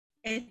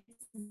It's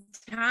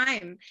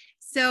time.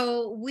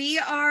 So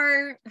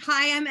hi,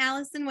 I'm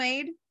Alison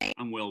Wade.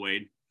 I'm Will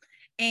Wade.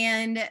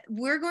 And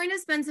we're going to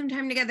spend some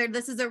time together.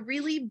 This is a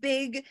really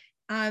big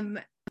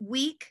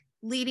week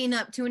leading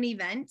up to an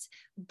event.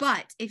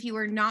 But if you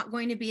are not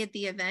going to be at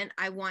the event,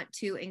 I want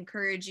to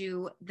encourage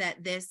you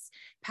that this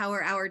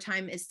Power Hour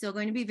time is still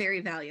going to be very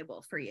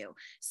valuable for you.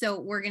 So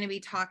we're going to be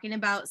talking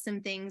about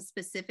some things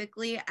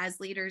specifically as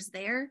leaders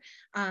there,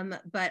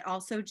 but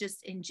also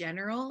just in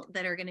general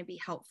that are going to be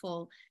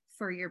helpful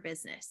for your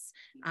business.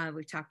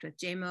 We've talked with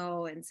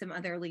JMO and some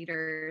other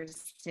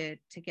leaders to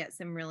get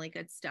some really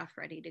good stuff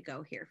ready to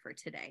go here for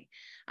today.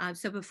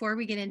 So before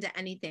we get into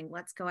anything,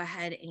 let's go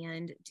ahead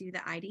and do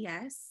the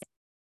IDS,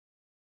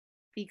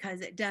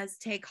 because it does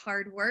take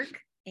hard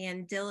work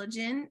and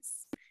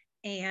diligence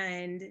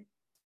and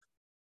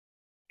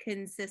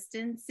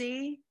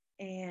consistency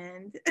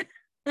and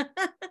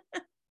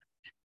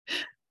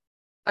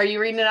Are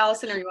you reading it,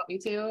 Allison, or you want me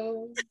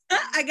to?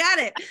 I got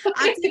it.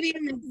 Optavia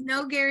is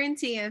no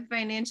guarantee of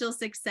financial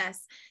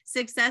success.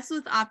 Success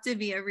with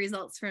Optavia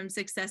results from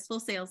successful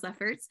sales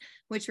efforts,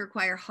 which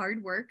require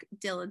hard work,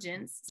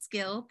 diligence,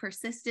 skill,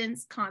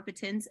 persistence,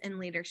 competence, and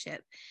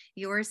leadership.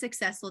 Your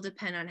success will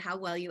depend on how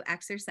well you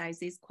exercise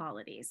these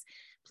qualities.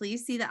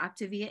 Please see the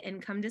Optavia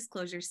income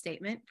disclosure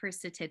statement for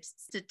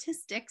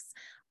statistics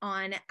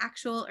on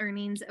actual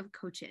earnings of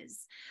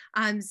coaches.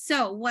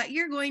 So what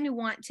you're going to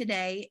want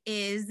today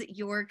is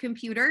your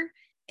computer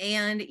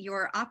and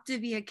your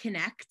Optavia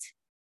Connect.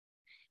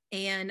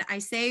 And I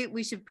say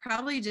we should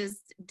probably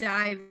just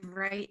dive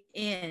right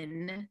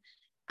in.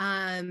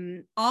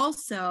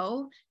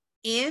 Also,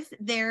 if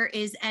there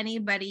is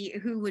anybody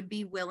who would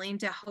be willing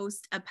to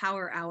host a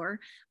Power Hour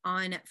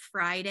on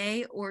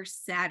Friday or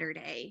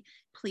Saturday,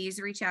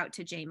 please reach out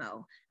to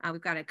JMO.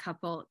 We've got a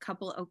couple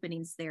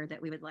openings there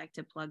that we would like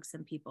to plug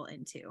some people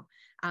into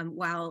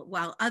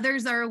while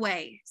others are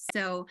away.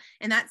 So,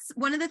 and that's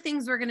one of the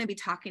things we're going to be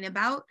talking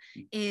about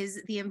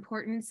is the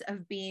importance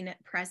of being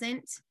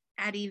present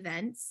at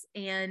events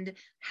and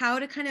how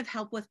to kind of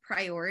help with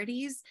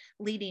priorities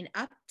leading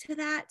up to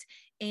that.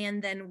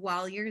 And then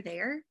while you're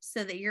there,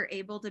 so that you're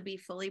able to be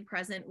fully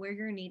present where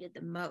you're needed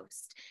the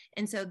most.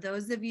 And so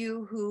those of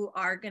you who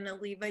are going to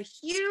leave a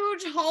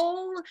huge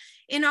hole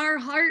in our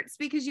hearts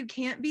because you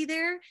can't be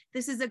there,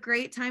 this is a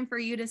great time for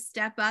you to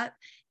step up.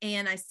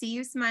 And I see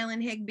you smiling,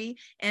 Higby,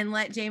 and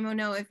let JMO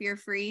know if you're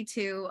free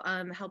to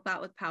help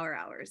out with Power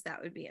Hours.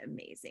 That would be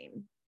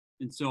amazing.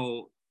 And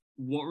so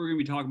what we're going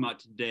to be talking about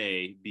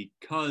today,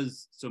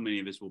 because so many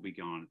of us will be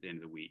gone at the end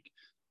of the week,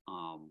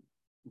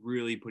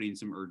 really putting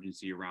some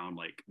urgency around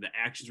like the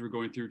actions we're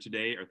going through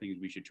today are things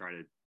we should try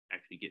to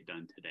actually get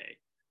done today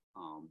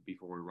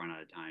before we run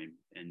out of time.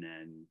 And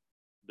then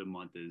the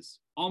month is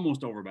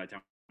almost over by the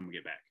time we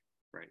get back,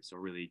 right? So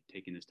really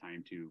taking this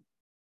time to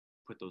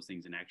put those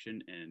things in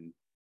action and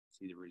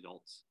see the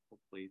results,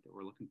 hopefully, that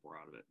we're looking for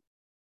out of it.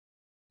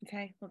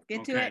 Okay, let's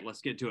get to it.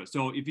 Let's get to it.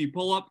 So if you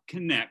pull up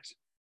Connect,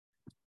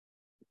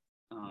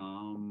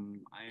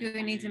 do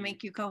we need to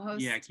make you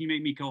co-host? Yeah, can you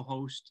make me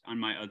co-host on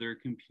my other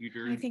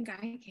computer? I think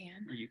I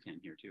can. Or you can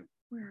here too.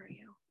 Where are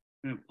you?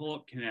 I'm going to pull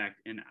up Connect,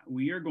 and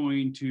we are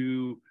going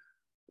to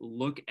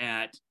look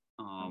at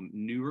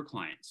newer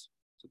clients.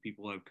 So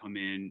people have come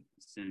in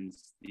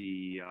since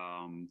the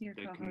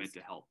Commit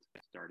to Help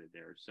started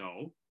there.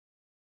 So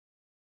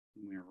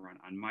I'm going to run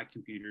on my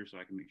computer so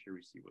I can make sure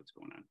we see what's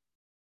going on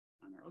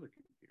our other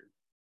computer.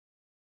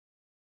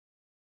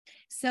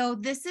 So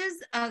this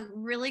is a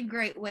really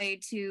great way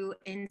to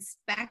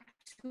inspect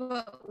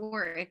what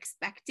we're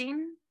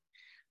expecting.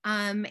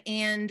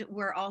 And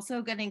we're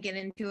also going to get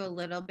into a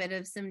little bit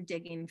of some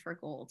digging for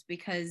gold,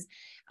 because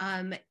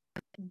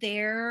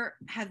there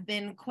have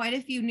been quite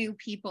a few new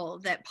people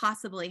that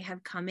possibly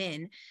have come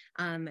in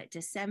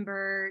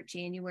December,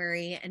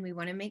 January, and we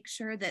want to make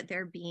sure that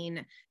they're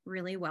being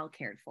really well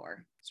cared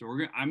for. So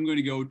I'm going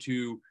to go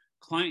to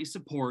client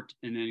support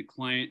and then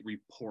client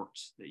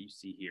reports that you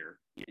see here.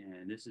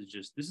 And this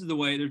is the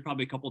way. There's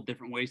probably a couple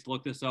different ways to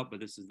look this up, but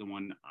this is the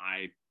one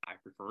I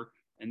prefer.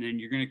 And then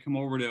you're going to come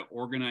over to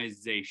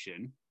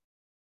organization,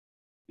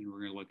 and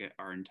we're going to look at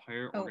our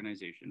entire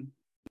organization.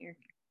 Here.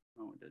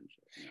 Oh, it didn't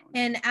show. No,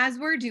 and as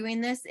we're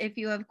doing this, if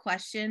you have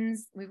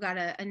questions, we've got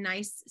a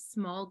nice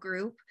small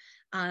group.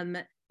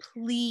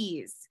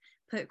 Please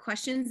put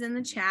questions in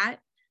the chat,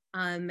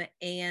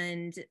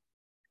 and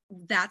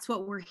that's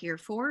what we're here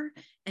for.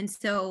 And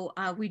so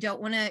we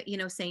don't want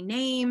to, say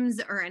names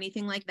or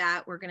anything like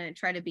that. We're going to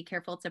try to be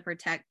careful to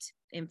protect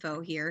info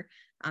here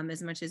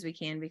as much as we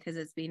can, because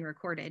it's being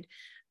recorded.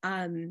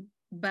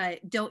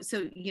 But don't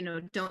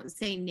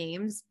say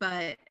names,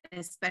 but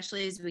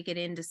especially as we get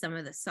into some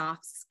of the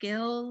soft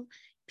skill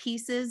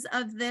pieces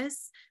of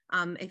this,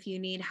 if you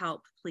need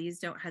help, please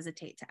don't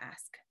hesitate to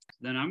ask.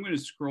 Then I'm going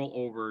to scroll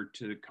over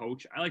to the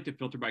coach. I like to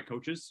filter by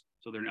coaches,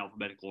 so they're in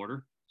alphabetical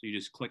order. So you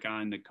just click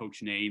on the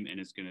coach name and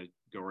it's going to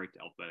go right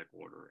to alphabetical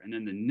order. And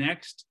then the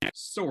next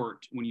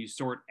sort, when you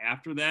sort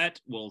after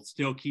that, will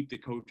still keep the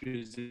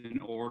coaches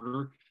in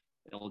order.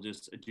 It'll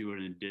just do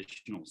an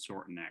additional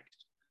sort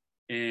next.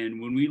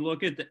 And when we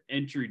look at the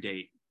entry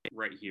date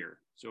right here,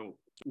 so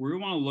we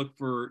want to look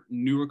for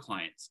newer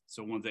clients.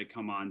 So ones that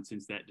come on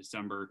since that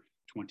December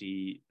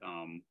 20,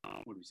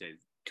 what do we say?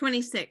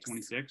 26th.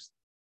 26th?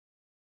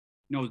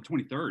 No, the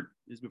 23rd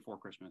is before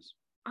Christmas.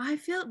 I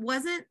feel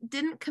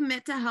didn't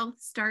commit to health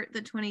start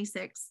the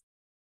 26th.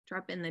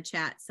 Drop in the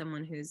chat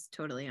someone who's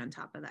totally on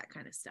top of that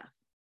kind of stuff.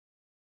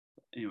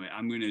 Anyway,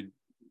 I'm going to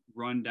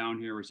run down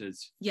here where it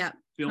says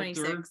filter.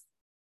 26.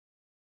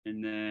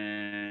 And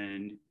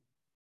then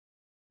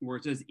where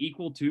it says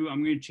equal to,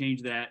 I'm going to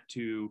change that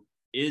to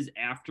is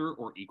after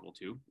or equal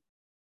to.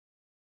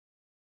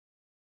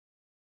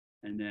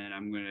 And then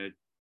I'm going to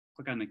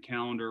click on the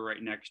calendar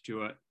right next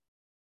to it.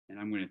 And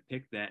I'm going to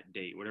pick that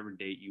date, whatever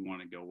date you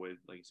want to go with.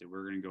 Like I said,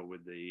 we're going to go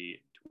with the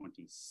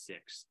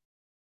 26th.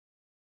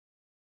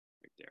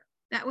 Right there.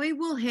 That way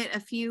we'll hit a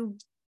few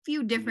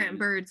different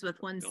birds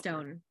with one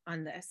stone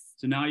on this.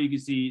 So now you can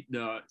see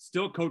the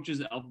still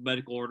coaches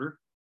alphabetical order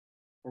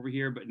over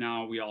here, but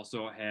now we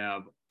also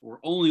have, we're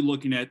only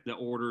looking at the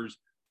orders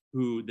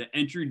who the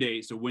entry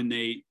date, so when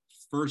they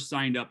first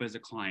signed up as a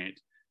client,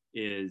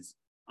 is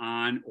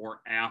on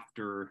or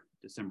after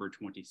December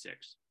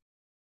 26th.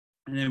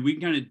 And then we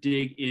can kind of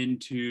dig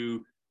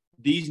into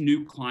these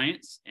new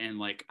clients and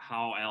like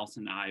how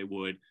Alison and I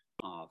would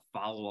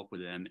follow up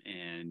with them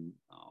and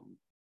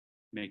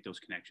make those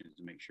connections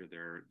and make sure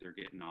they're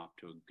getting off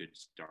to a good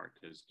start,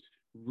 because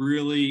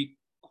really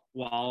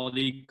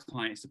quality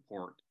client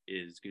support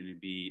is going to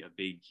be a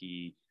big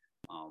key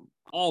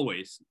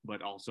always,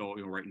 but also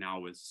right now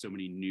with so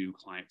many new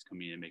clients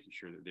coming in, making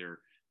sure that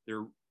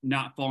they're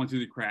not falling through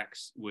the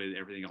cracks with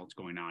everything else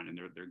going on, and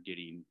they're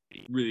getting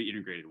really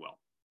integrated well.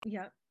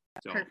 Yep.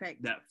 So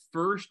perfect. That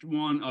first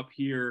one up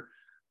here,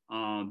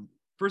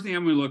 first thing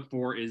I'm going to look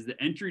for is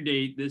the entry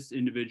date. This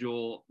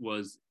individual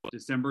was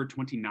December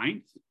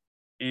 29th,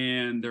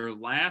 and their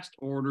last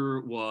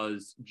order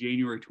was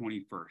January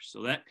 21st.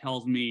 So that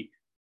tells me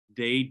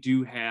they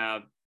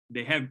have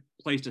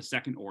placed a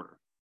second order,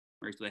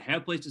 right? So they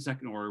have placed a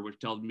second order, which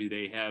tells me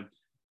they have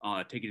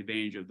taken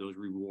advantage of those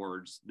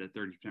rewards, the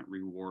 30%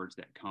 rewards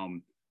that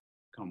come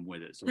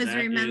with it. So because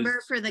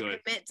remember, for the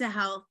good. commit to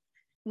health,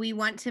 we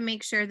want to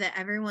make sure that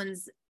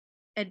everyone's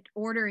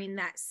ordering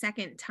that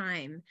second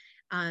time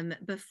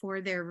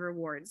before their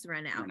rewards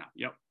run out.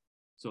 Yep.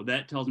 So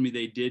that tells me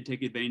they did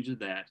take advantage of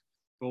that.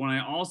 But when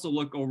I also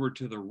look over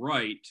to the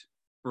right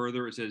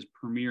further, it says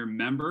Premier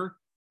Member.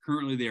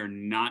 Currently, they are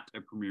not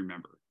a Premier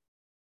Member.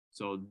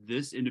 So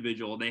this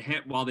individual,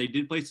 while they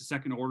did place a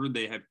second order,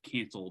 they have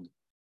canceled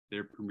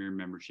their Premier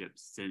membership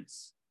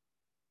since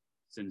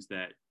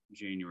that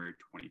January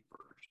 21st.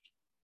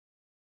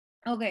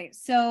 Okay,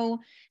 so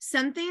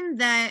something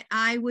that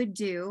I would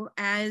do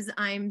as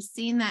I'm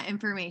seeing that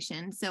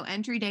information, so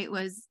entry date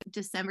was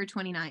December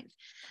 29th.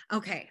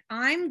 Okay,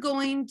 I'm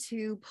going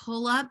to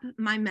pull up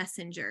my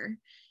messenger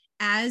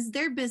as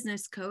their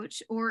business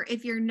coach, or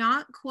if you're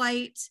not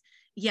quite,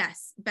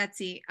 yes,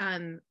 Betsy.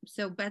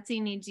 So Betsy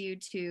needs you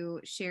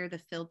to share the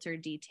filter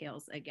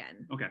details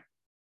again. Okay.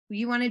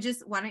 Why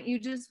don't you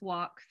just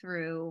walk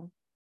through,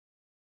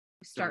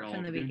 start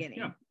from the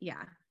beginning?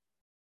 Yeah.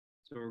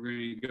 So we're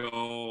going to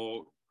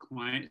go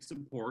client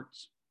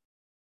supports,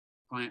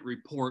 client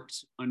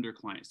reports under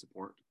client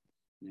support,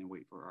 and then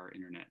wait for our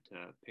internet to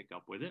pick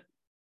up with it.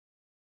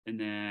 And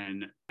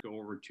then go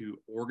over to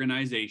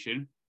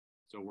organization.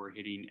 So we're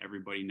hitting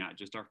everybody, not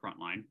just our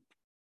frontline.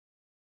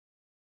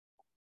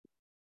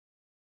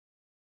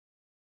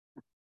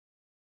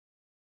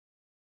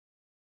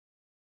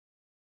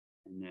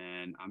 And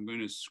then I'm going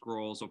to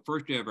scroll. So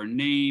first we have our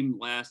name,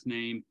 last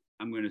name.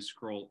 I'm going to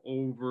scroll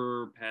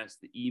over past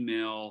the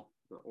email,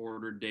 the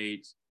order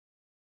dates.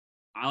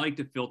 I like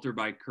to filter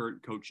by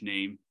current coach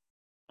name,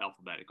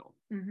 alphabetical.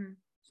 Mm-hmm.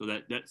 So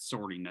that's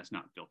sorting, that's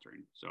not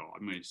filtering. So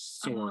I'm going to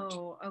sort.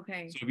 Oh,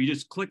 okay. So if you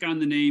just click on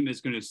the name,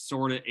 it's going to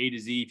sort it A to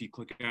Z. If you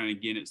click on it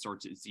again, it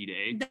sorts it Z to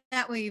A.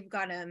 That way you've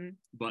got them.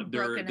 But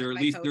they're at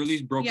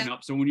least broken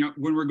up. So when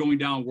we're going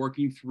down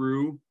working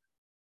through,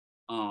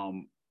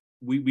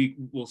 we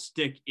will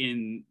stick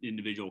in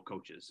individual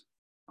coaches.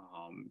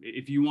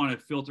 If you want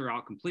to filter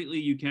out completely,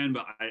 you can,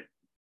 but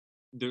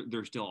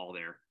they're still all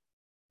there.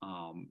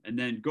 And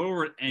then go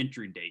over at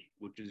entry date,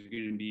 which is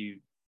going to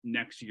be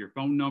next to your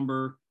phone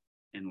number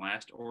and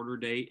last order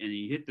date, and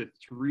you hit the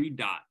 3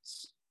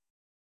 dots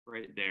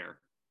right there.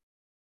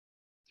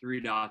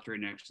 3 dots right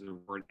next to the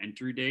word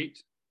entry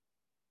date.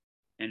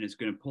 And it's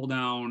going to pull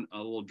down a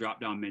little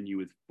drop-down menu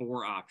with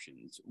 4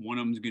 options. One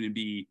of them is going to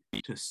be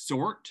to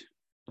sort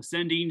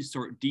ascending,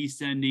 sort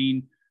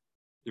descending.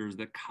 There's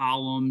the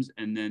columns,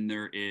 and then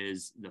there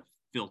is the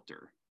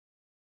filter.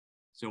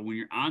 So when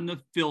you're on the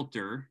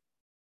filter,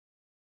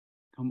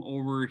 come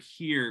over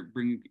here,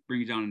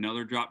 brings down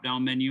another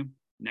drop-down menu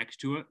next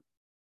to it.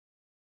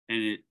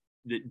 And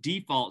it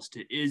defaults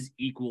to is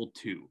equal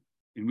to.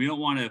 And we don't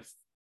want to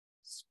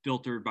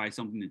filter by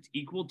something that's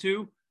equal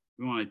to.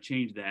 We want to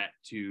change that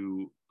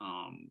to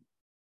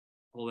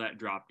pull that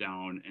drop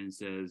down and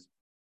says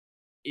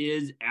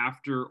is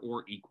after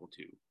or equal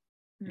to.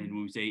 Mm-hmm. And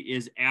when we say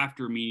is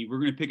after, meaning we're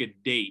going to pick a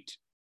date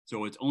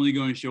So it's only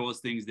going to show us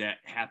things that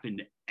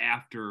happened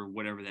after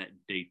whatever that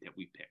date that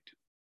we picked,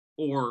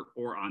 or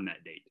on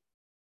that date,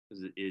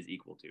 because it is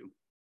equal to.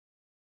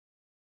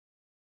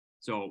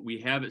 So we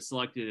have it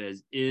selected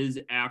as is,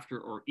 after,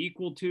 or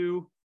equal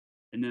to,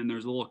 and then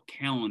there's a little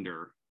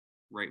calendar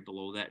right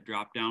below that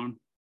drop down.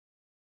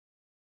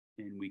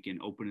 And we can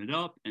open it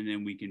up, and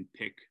then we can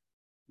pick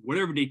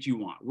whatever date you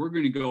want. We're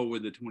going to go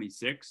with the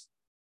 26th,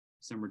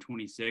 December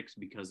 26th,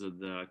 because of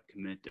the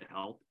commit to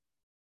health.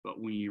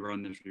 But when you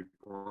run this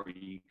report,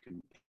 you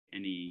can pick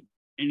any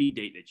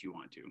date that you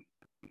want to,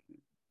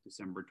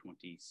 December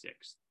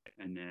 26th.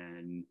 And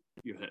then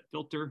you hit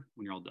filter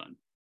when you're all done.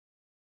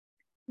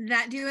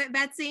 That do it,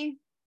 Betsy?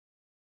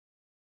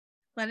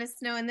 Let us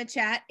know in the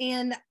chat.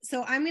 And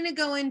so I'm going to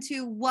go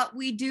into what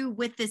we do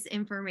with this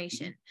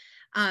information.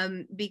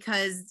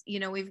 Because, you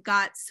know, we've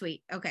got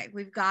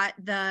we've got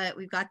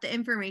the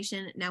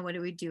information. Now, what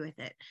do we do with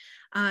it?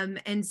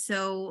 And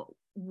so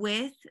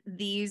with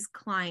these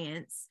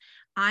clients,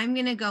 I'm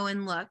going to go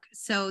and look.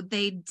 So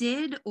they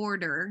did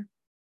order,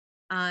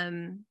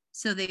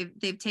 so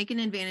they've taken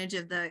advantage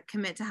of the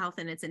commit to health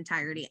in its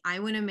entirety. I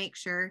want to make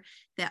sure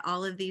that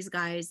all of these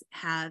guys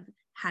have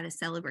had a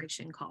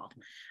celebration call,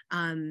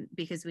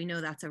 because we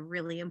know that's a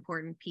really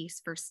important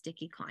piece for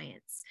sticky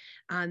clients.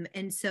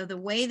 And so the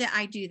way that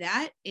I do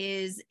that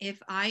is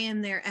if I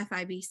am their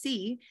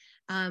FIBC,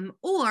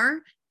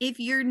 or if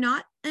you're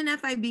not an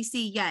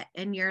FIBC yet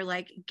and you're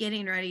like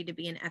getting ready to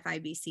be an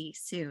FIBC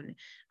soon,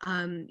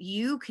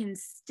 you can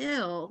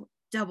still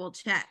double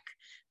check.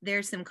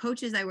 There's some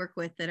coaches I work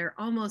with that are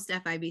almost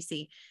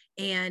FIBC.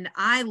 And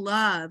I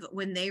love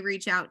when they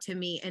reach out to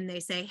me and they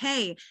say,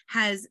 hey,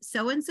 has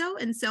so-and-so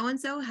and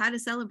so-and-so had a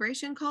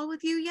celebration call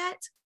with you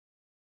yet?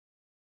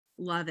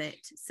 Love it.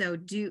 So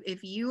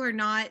if you're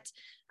not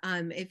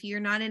an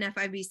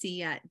FIBC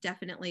yet,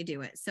 definitely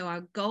do it. So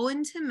I'll go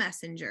into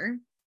Messenger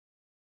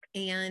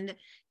and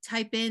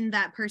type in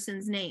that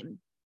person's name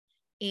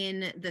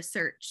in the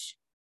search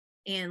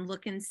and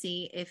look and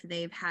see if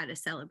they've had a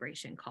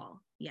celebration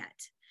call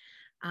yet.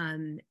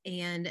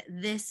 And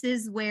this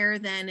is where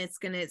then it's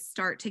going to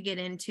start to get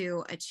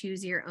into a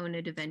choose your own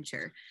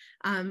adventure.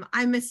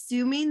 I'm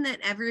assuming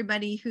that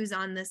everybody who's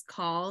on this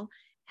call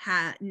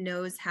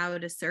knows how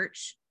to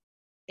search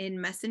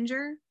in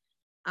Messenger.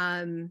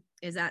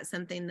 Is that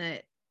something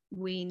that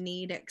we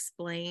need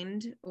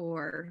explained,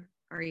 or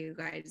are you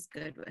guys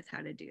good with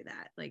how to do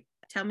that? Like,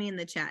 tell me in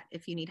the chat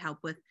if you need help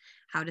with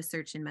how to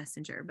search in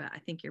Messenger, but I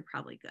think you're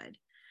probably good.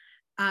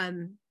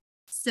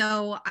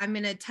 So I'm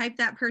going to type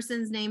that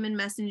person's name in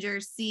Messenger,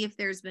 see if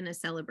there's been a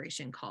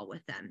celebration call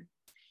with them.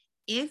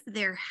 If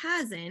there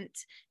hasn't,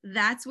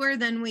 that's where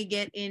then we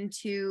get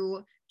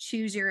into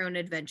choose your own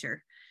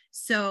adventure.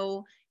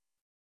 So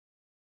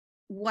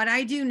what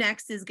I do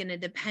next is going to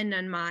depend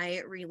on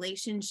my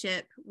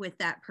relationship with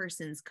that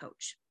person's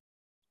coach.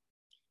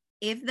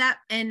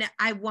 And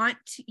I want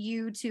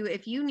you to,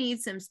 if you need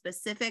some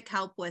specific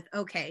help with,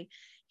 okay,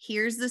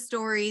 here's the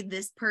story.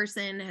 This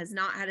person has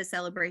not had a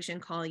celebration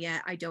call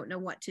yet. I don't know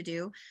what to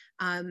do.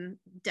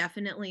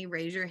 Definitely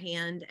raise your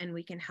hand and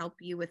we can help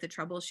you with the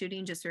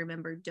troubleshooting. Just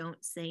remember, don't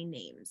say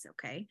names,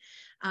 okay?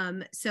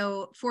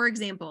 So for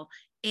example,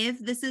 if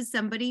this is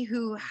somebody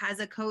who has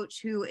a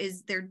coach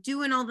they're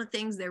doing all the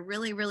things, they're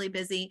really, really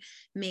busy,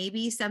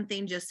 maybe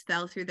something just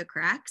fell through the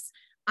cracks,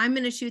 I'm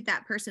going to shoot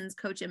that person's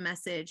coach a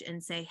message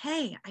and say,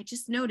 hey, I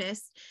just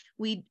noticed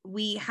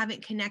we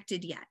haven't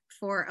connected yet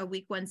for a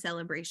week 1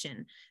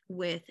 celebration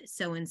with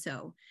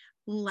so-and-so.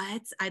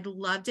 I'd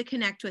love to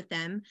connect with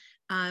them.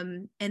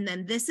 And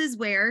then this is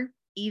where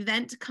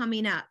event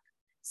coming up.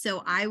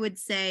 So I would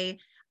say,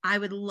 I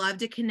would love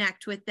to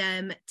connect with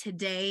them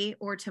today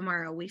or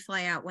tomorrow. We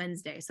fly out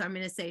Wednesday. So I'm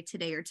going to say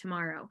today or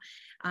tomorrow.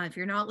 If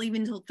you're not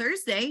leaving until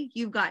Thursday,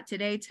 you've got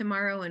today,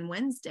 tomorrow, and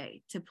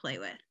Wednesday to play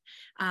with.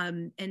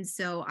 And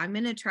so I'm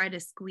going to try to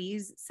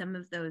squeeze some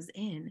of those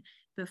in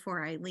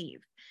before I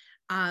leave.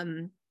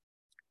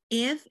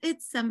 If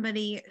it's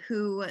somebody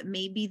who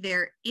maybe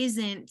there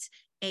isn't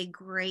a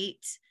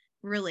great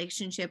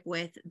relationship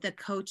with, the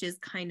coach is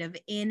kind of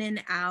in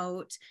and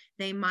out,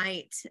 they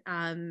might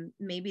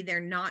maybe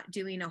they're not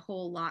doing a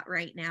whole lot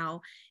right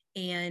now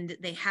and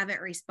they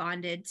haven't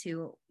responded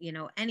to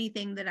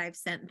anything that I've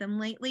sent them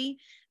lately,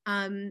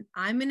 I'm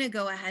going to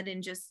go ahead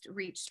and just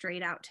reach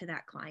straight out to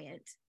that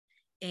client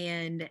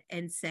and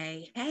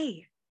say,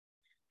 hey,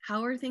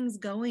 how are things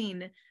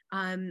going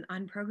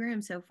on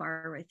program so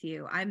far with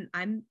you?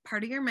 I'm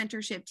part of your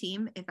mentorship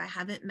team. If I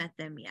haven't met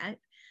them yet,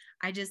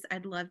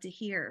 I'd love to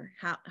hear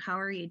how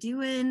are you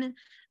doing?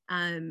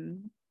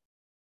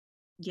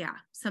 Yeah,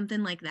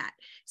 something like that.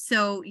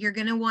 So you're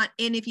going to want,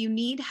 and if you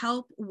need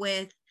help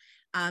with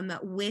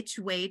which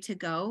way to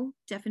go,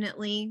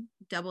 definitely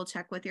double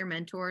check with your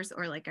mentors,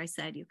 or like I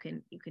said, you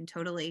can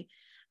totally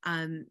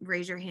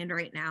raise your hand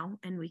right now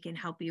and we can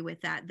help you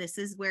with that. This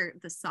is where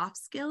the soft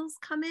skills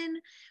come in,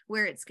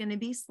 where it's going to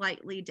be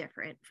slightly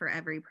different for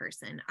every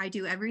person. I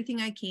do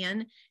everything I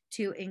can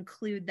to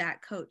include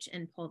that coach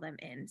and pull them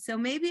in. So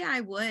maybe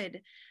I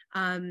would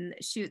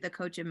shoot the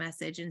coach a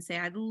message and say,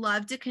 I'd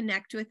love to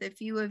connect with a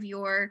few of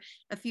your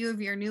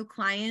new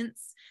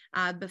clients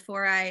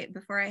before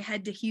I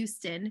head to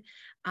Houston.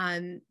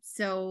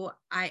 So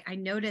I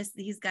noticed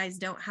these guys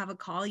don't have a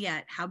call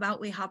yet. How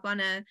about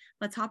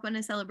let's hop on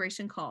a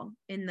celebration call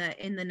in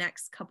the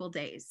next couple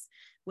days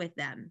with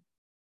them.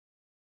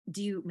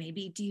 Do you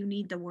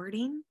need the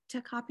wording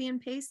to copy and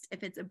paste?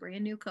 If it's a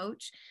brand new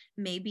coach,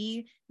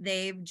 maybe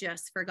they've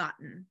just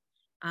forgotten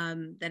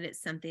that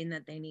it's something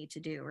that they need to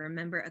do.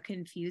 Remember, a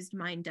confused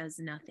mind does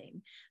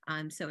nothing.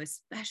 So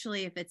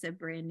especially if it's a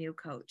brand new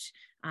coach,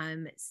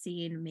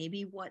 seeing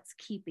maybe what's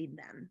keeping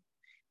them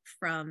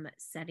from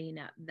setting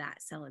up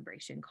that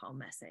celebration call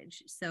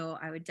message. So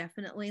I would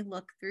definitely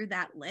look through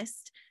that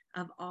list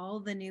of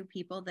all the new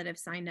people that have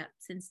signed up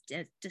since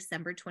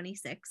December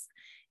 26th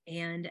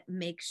and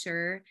make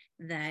sure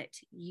that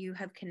you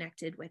have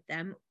connected with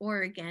them.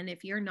 Or again,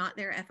 if you're not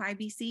their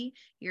FIBC,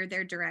 you're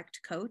their direct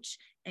coach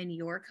and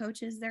your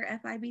coach is their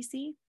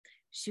FIBC,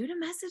 shoot a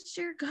message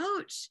to your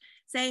coach.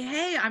 Say,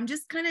 hey, I'm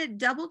just kind of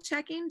double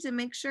checking to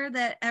make sure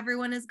that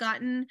everyone has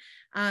gotten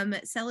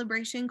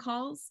celebration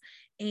calls,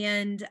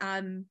 and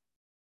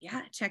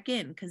check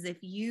in. Because if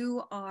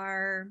you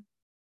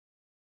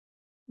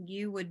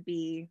would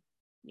be,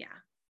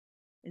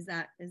 is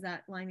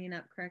that lining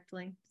up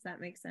correctly? Does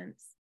that make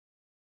sense?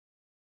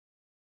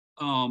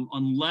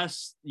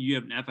 Unless you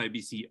have an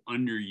FIBC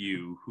under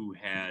you who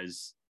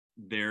has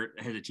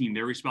a team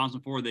they're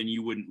responsible for, then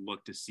you wouldn't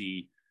look to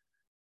see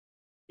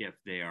if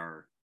they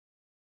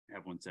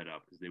have one set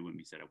up, because they wouldn't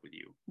be set up with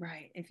you.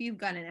 Right. If you've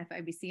got an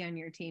FIBC on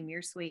your team,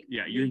 you're sweet.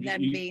 Yeah, you're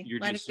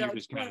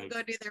just kind of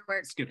go do their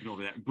work. Skipping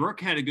over that. Brooke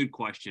had a good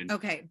question.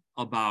 Okay.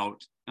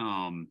 About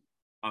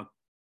a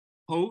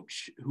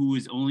coach who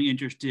is only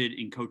interested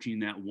in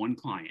coaching that one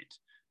client.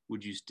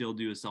 Would you still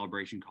do a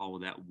celebration call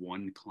with that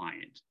one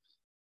client?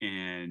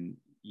 And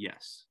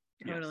yes,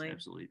 totally. Yes,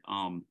 absolutely.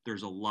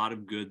 There's a lot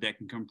of good that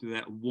can come through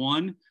that.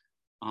 One,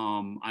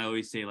 I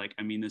always say,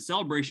 the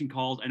celebration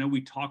calls, I know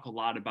we talk a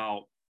lot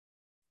about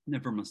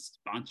them from a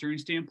sponsoring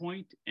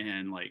standpoint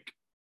and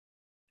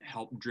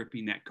help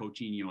dripping that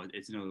coaching,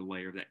 it's another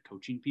layer of that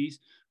coaching piece,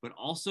 but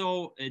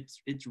also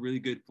it's really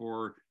good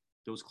for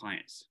those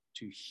clients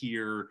to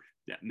hear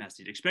that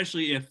message,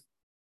 especially if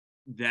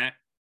that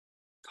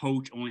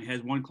coach only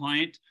has one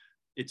client.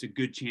 It's a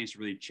good chance to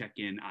really check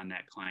in on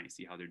that client,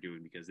 see how they're doing,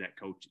 because that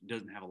coach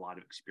doesn't have a lot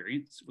of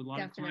experience with a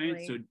lot of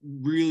clients. So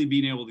really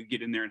being able to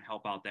get in there and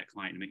help out that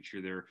client and make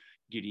sure they're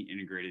getting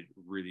integrated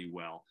really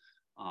well.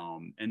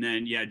 And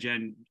then,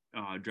 Jen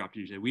dropped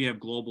in and said, we have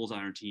globals on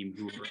our team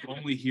who are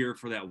only here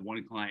for that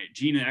one client.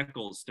 Gina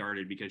Eccles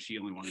started because she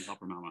only wanted to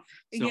help her mama.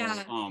 So,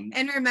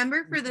 and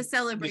remember, for the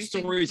celebration, the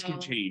stories can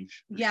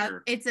change.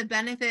 Sure. It's a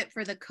benefit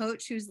for the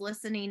coach who's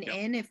listening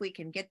in. If we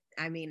can get,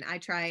 I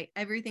try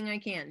everything I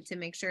can to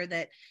make sure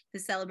that the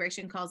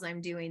celebration calls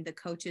I'm doing, the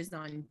coach is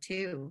on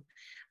too,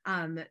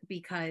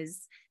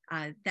 because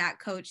that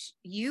coach,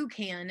 you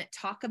can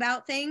talk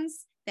about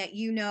things that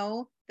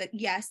that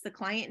yes, the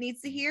client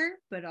needs to hear,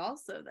 but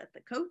also that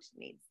the coach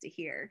needs to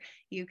hear.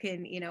 You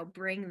can,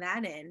 bring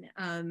that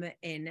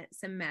in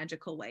some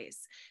magical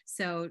ways.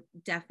 So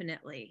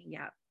definitely,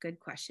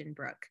 good question,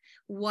 Brooke.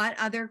 What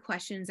other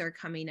questions are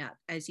coming up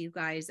as you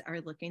guys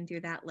are looking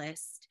through that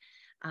list,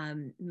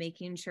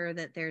 making sure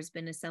that there's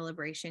been a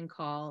celebration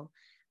call?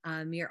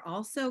 You're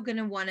also going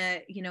to want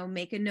to,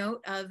 make a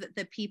note of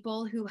the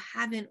people who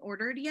haven't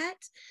ordered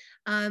yet,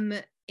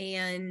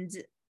 and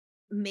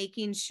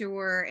making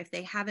sure if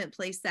they haven't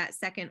placed that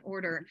second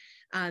order,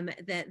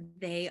 that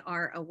they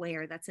are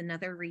aware. That's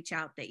another reach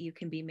out that you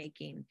can be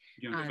making.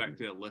 You want to go back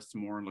to that list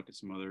more and look at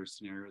some other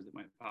scenarios that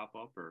might pop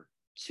up, or?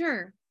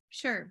 Sure.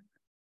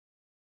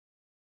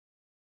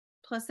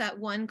 Plus that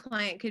one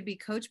client could be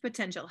coach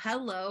potential.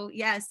 Hello.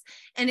 Yes.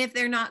 And if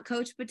they're not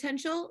coach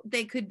potential,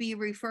 they could be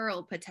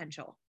referral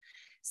potential.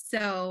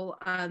 So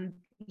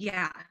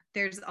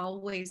there's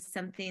always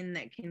something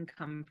that can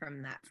come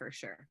from that for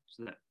sure.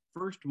 So that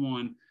first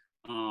one,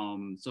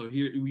 so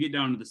here we get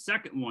down to the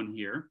second one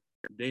here.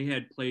 They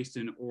had placed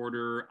an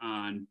order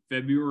on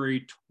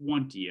February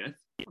 20th.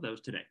 Oh, that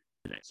was today.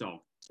 So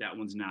that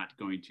one's not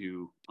going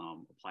to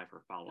apply for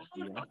a follow-up.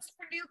 What's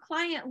our new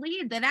client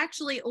lead that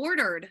actually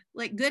ordered?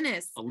 Like,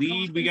 goodness. A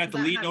lead, we got the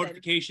lead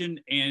notification,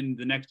 and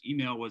the next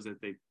email was that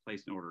they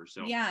placed an order.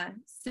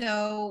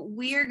 So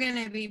we are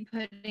going to be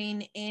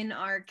putting in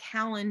our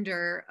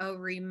calendar a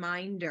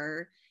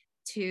reminder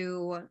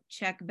to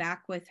check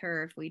back with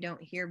her if we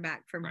don't hear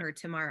back from her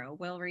tomorrow.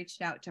 We'll reach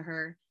out to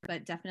her,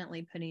 but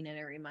definitely putting in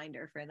a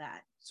reminder for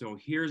that. So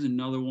here's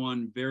another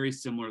one very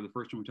similar to the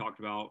first one we talked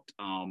about.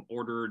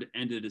 Ordered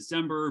end of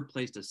December,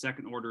 placed a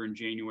second order in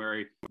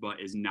January, but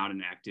is not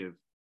an active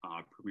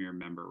Premier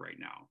member right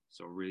now.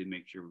 So really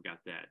make sure we've got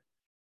that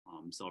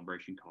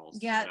celebration calls.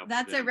 Yeah,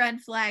 that's a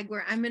red flag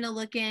where I'm going to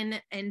look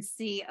in and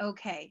see,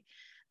 okay.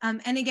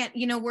 And again,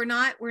 we're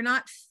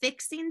not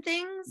fixing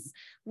things.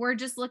 We're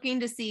just looking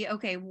to see,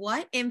 okay,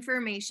 what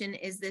information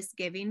is this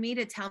giving me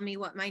to tell me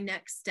what my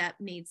next step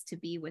needs to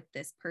be with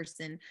this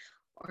person?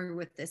 or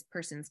with this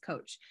person's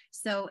coach.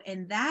 So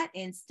in that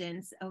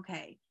instance,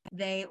 okay,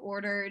 they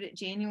ordered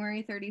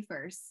January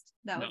 31st.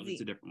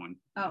 It's a different one.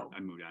 Oh,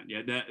 I moved on.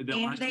 Yeah, that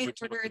and they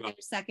ordered their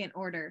second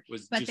order,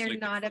 but they're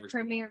not a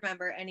premier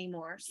member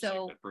anymore.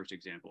 So the first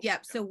example.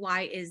 Yep. So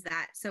why is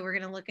that? So we're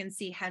gonna look and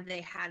see, have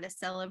they had a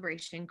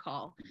celebration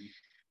call,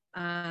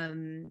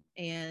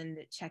 and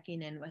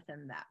checking in with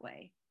them that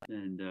way.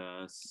 And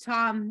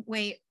Tom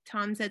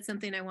said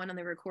something I want on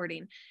the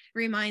recording.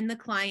 Remind the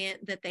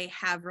client that they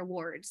have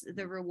rewards.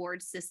 The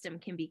reward system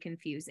can be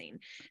confusing.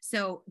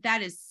 So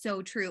that is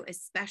so true,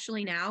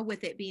 especially now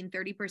with it being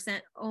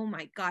 30%. Oh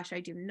my gosh, I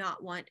do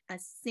not want a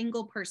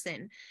single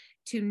person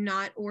to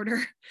not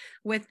order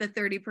with the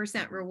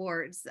 30%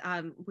 rewards.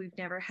 We've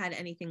never had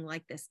anything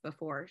like this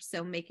before.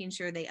 So making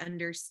sure they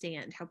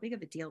understand how big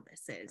of a deal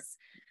this is.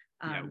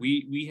 Yeah,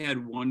 we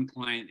had one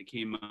client that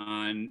came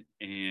on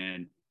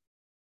and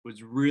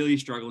was really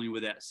struggling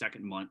with that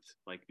second month,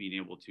 like being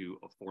able to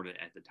afford it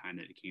at the time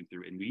that it came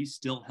through. And we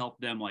still help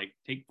them like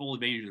take full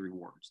advantage of the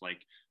rewards.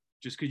 Like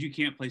just because you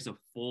can't place a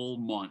full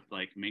month,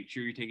 like make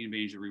sure you're taking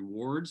advantage of the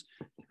rewards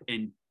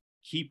and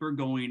keep her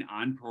going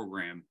on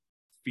program,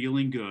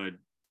 feeling good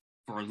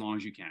for as long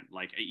as you can.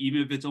 Like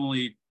even if it's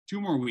only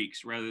 2 more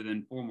weeks rather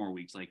than 4 more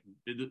weeks, like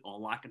a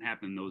lot can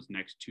happen in those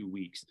next 2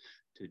 weeks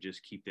to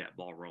just keep that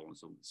ball rolling.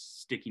 So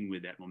sticking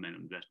with that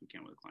momentum the best we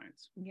can with the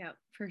clients. Yeah,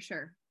 for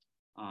sure.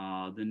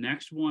 The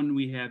next one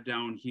we have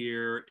down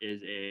here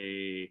is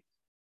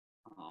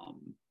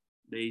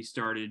they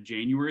started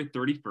January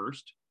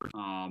 31st.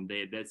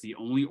 That's the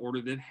only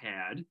order they've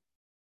had,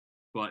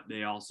 but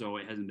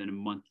it hasn't been a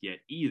month yet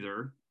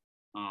either.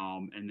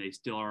 And they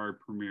still are a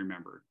premier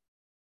member.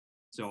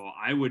 So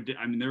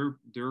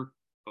they're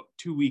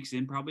 2 weeks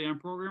in probably on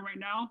program right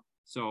now.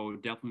 So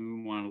definitely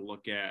we want to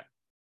look at,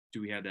 do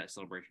we have that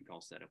celebration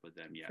call set up with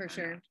them yet? For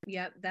sure. Not?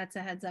 Yep. That's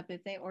a heads up.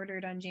 If they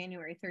ordered on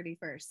January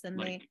 31st,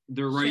 then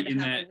they're right in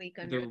that,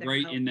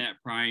 in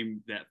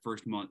that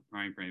first month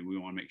prime frame. We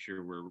want to make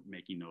sure we're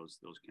making those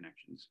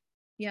connections.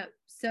 Yep.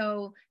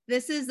 So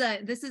this is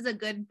a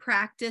good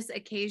practice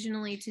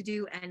occasionally to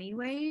do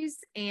anyways.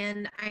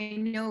 And I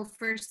know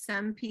for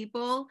some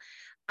people,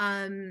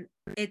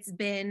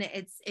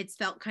 it's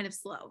felt kind of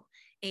slow.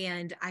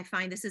 And I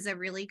find this is a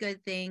really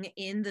good thing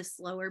in the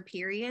slower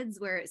periods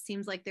where it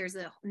seems like there's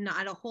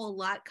not a whole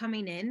lot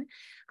coming in.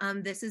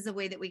 This is a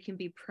way that we can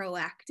be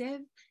proactive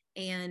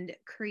and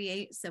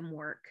create some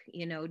work,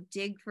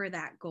 dig for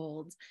that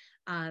gold.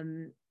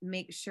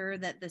 Make sure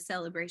that the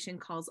celebration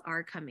calls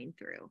are coming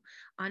through.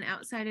 On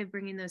outside of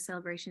bringing those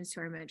celebrations to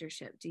our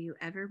mentorship, do you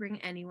ever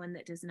bring anyone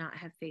that does not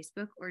have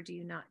Facebook, or do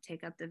you not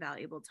take up the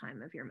valuable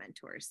time of your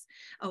mentors?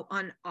 Oh,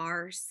 on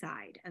our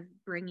side of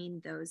bringing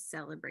those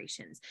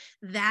celebrations,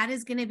 that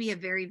is going to be a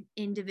very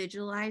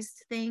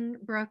individualized thing,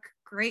 Brooke.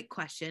 Great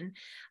question.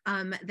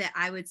 That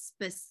I would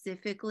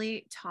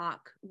specifically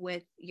talk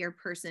with your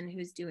person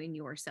who's doing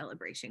your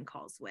celebration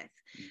calls with,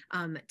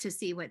 to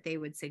see what they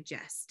would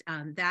suggest.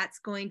 That's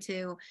going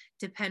to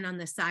depend on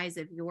the size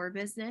of your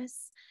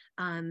business,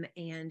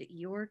 and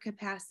your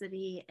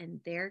capacity and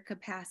their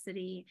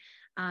capacity.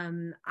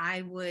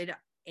 I would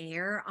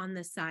err on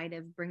the side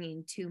of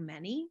bringing too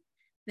many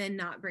than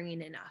not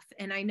bringing enough.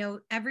 And I know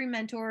every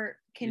mentor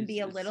can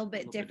be a little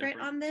bit different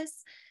on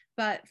this.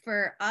 But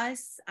for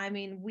us, I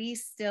mean, we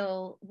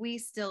still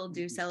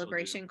do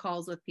celebration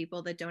calls with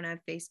people that don't have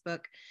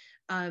Facebook,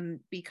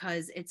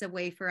 because it's a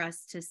way for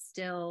us to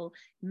still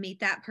meet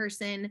that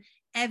person.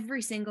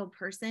 Every single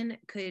person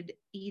could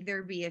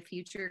either be a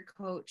future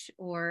coach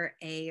or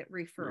a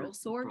referral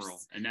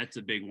source. And that's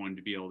a big one,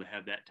 to be able to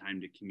have that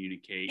time to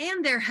communicate.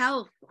 And their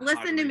health.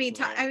 Listen to me.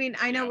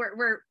 I know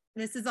we're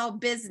this is all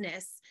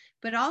business,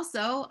 but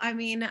also, I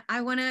mean,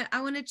 I want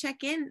to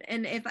check in.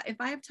 And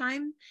if I have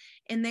time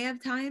and they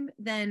have time,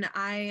 then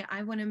I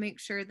want to make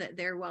sure that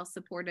they're well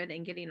supported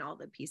and getting all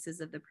the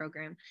pieces of the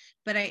program.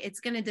 But it's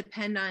going to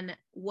depend on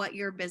what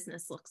your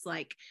business looks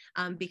like,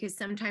 because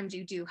sometimes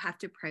you do have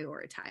to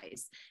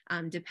prioritize,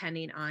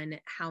 depending on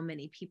how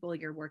many people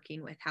you're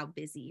working with, how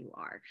busy you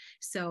are.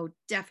 So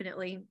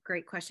definitely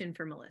great question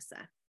for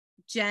Melissa.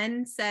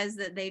 Jen says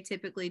that they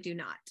typically do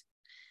not.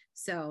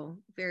 So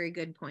very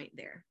good point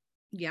there.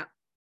 Yep.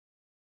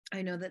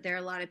 I know that there are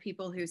a lot of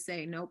people who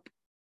say, nope,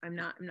 I'm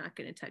not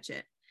going to touch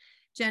it.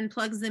 Jen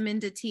plugs them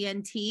into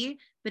TNT,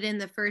 but in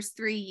the first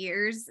 3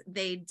 years,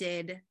 they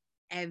did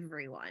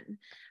everyone.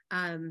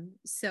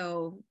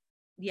 So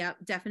yeah,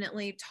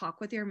 definitely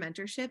talk with your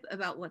mentorship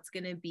about what's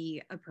going to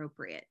be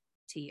appropriate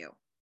to you,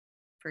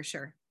 for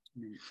sure.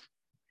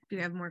 Do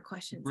you have more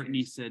questions?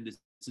 Brittany said this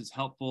is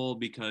helpful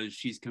because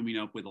she's coming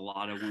up with a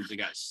lot of ones that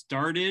got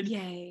started,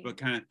 but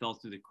kind of fell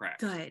through the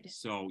cracks. Good.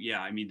 So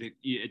yeah, I mean,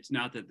 it's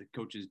not that the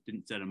coaches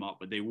didn't set them up,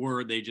 but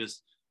they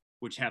just,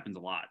 which happens a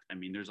lot. I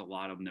mean, there's a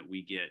lot of them that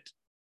we get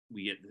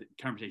the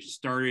conversation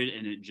started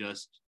and it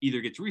just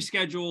either gets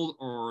rescheduled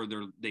or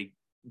they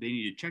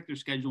need to check their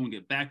schedule and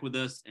get back with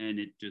us, and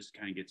it just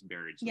kind of gets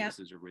buried. So this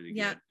is a really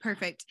good.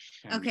 Perfect.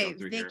 Okay,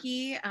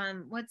 Vicki,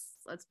 let's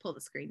pull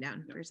the screen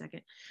down for a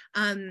second.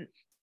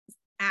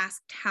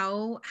 asked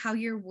how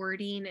you're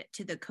wording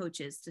to the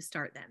coaches to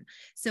start them.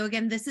 So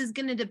again, this is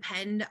going to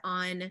depend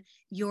on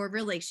your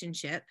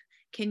relationship.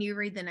 Can you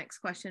read the next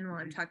question while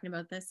I'm talking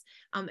about this?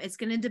 It's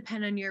going to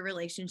depend on your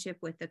relationship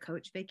with the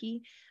coach,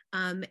 Vicki.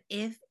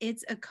 If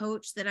it's a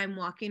coach that I'm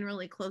walking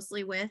really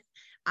closely with,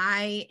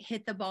 I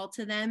hit the ball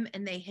to them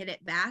and they hit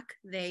it back.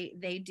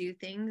 They do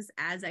things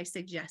as I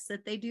suggest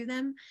that they do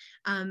them.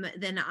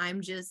 Then I'm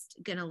just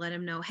going to let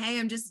them know, hey,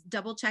 I'm just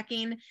double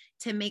checking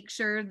to make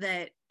sure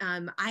that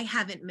I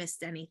haven't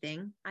missed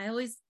anything. I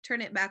always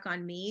turn it back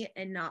on me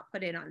and not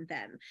put it on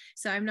them.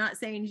 So I'm not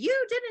saying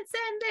you didn't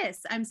send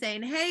this. I'm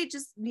saying, hey,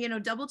 just,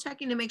 double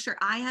checking to make sure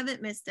I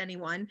haven't missed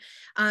anyone.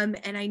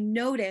 And I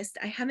noticed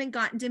I haven't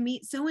gotten to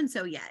meet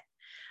so-and-so yet.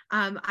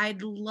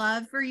 I'd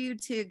love for you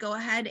to go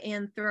ahead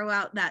and throw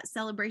out that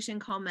celebration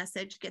call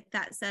message, get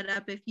that set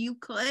up. If you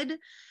could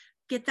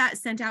get that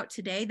sent out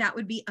today, that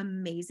would be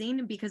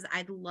amazing, because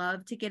I'd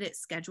love to get it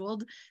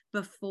scheduled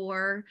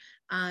before,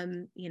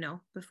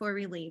 before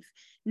we leave.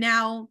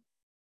 Now,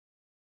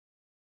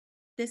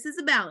 this is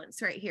a balance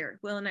right here.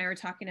 Will and I were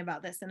talking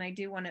about this, and I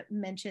do want to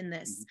mention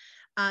this.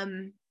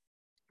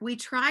 We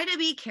try to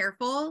be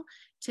careful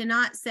to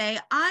not say,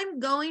 I'm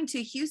going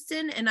to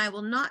Houston and I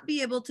will not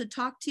be able to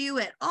talk to you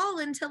at all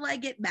until I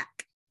get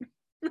back.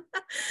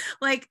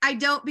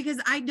 Because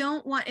I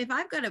don't want, if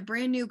I've got a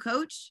brand new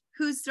coach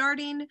who's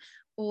starting,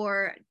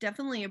 or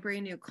definitely a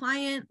brand new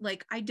client,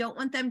 I don't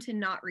want them to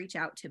not reach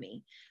out to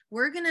me.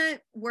 We're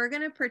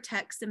gonna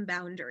protect some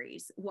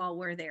boundaries while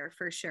we're there,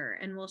 for sure.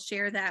 And we'll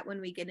share that when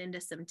we get into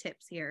some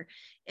tips here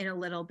in a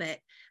little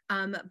bit.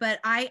 But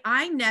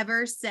I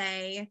never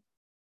say,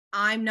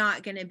 I'm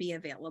not going to be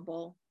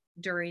available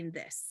during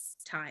this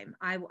time.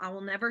 I will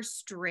never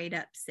straight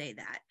up say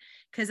that,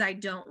 because I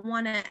don't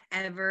want to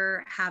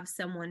ever have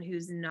someone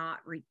who's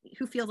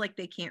who feels like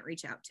they can't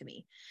reach out to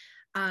me.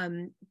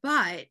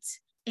 But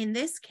in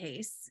this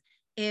case,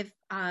 if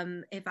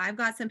I've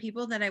got some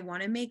people that I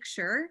want to make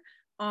sure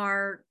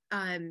are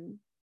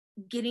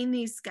getting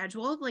these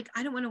scheduled,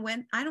 I don't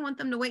want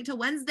them to wait till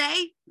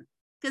Wednesday,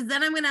 because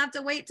then I'm going to have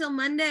to wait till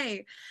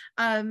Monday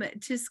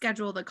to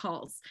schedule the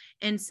calls.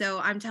 And so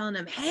I'm telling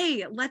them,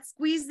 hey, let's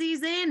squeeze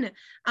these in.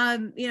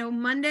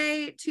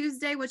 Monday,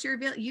 Tuesday, what's your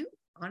availability? You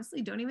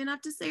honestly don't even have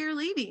to say you're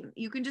leaving.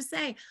 You can just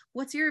say,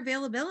 what's your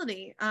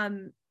availability?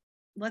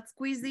 Let's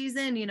squeeze these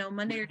in,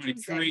 Monday or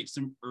Tuesday. Create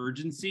some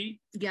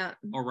urgency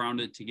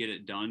around it to get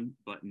it done,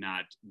 but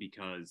not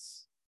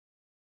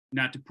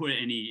to put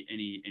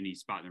any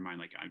spot in their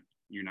mind,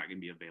 you're not going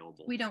to be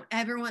available. We don't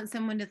ever want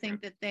someone to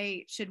think that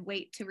they should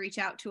wait to reach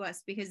out to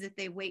us, because if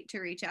they wait to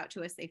reach out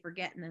to us, they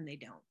forget and then they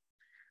don't.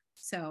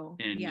 So,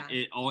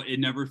 it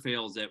never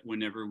fails that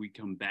whenever we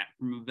come back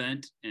from an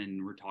event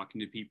and we're talking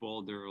to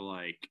people, they're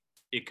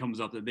it comes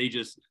up that they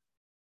just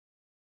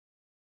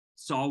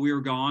saw we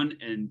were gone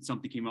and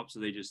something came up, so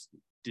they just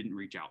didn't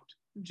reach out,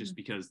 just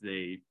because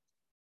they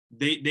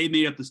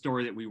made up the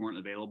story that we weren't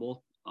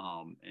available,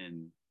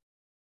 and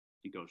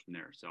it goes from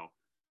there. So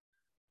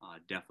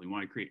definitely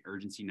want to create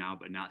urgency now,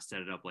 but not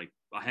set it up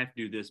I have to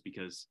do this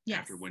because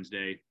after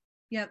Wednesday,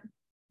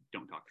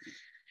 don't talk to me.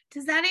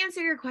 Does that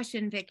answer your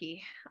question,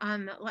 Vicki?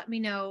 Let me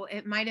know.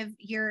 It might have,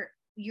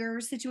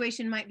 your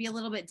situation might be a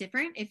little bit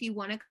different. If you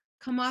want to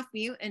come off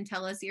mute and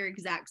tell us your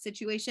exact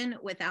situation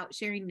without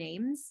sharing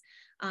names,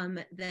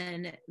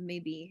 then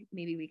maybe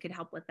we could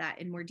help with that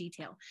in more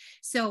detail.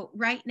 So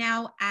right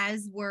now,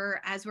 as we're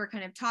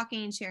kind of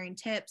talking and sharing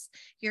tips,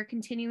 you're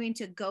continuing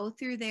to go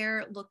through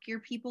there, look your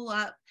people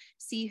up,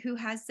 see who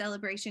has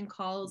celebration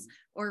calls,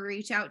 or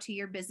reach out to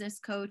your business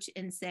coach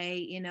and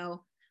say,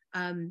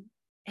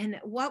 and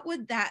what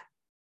would that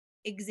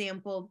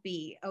example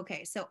be?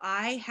 Okay, so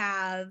I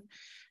have,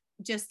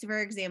 just for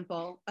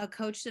example, a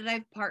coach that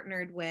I've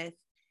partnered with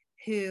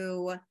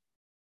who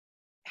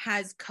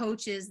has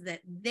coaches that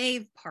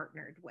they've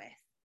partnered with.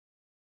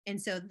 And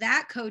so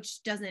that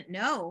coach doesn't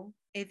know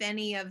if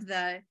any of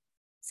the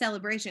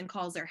celebration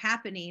calls are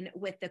happening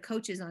with the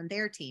coaches on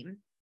their team,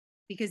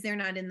 because they're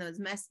not in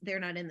they're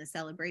not in the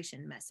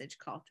celebration message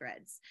call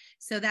threads.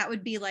 So that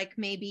would be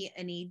maybe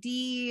an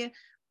ED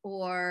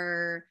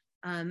or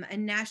a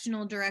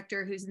national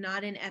director who's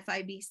not in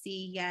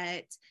FIBC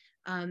yet.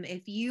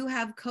 If you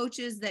have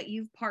coaches that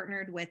you've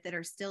partnered with that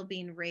are still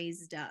being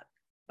raised up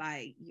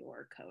by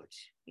your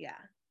coach.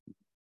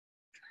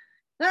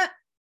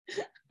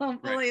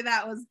 Hopefully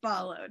that was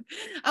followed.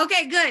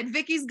 Okay, good.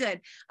 Vicki's good.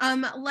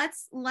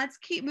 Let's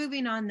keep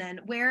moving on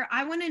then. Where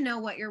I want to know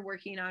what you're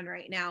working on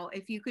right now.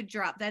 If you could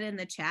drop that in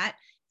the chat.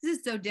 This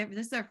is so different.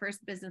 This is our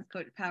first business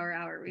coach power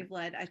hour we've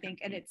led, I think.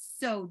 And it's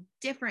so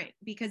different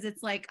because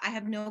it's I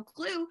have no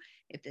clue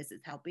if this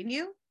is helping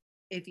you,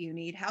 if you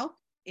need help,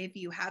 if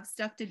you have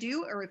stuff to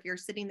do, or if you're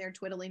sitting there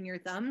twiddling your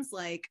thumbs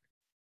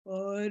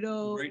oh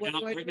no.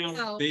 Right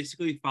now,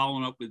 basically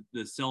following up with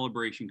the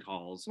celebration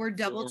calls. We're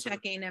double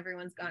checking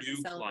everyone's got a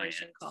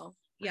celebration call.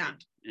 Right? Yeah.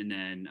 And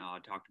then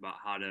talked about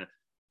how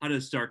to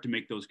start to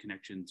make those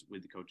connections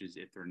with the coaches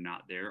if they're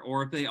not there,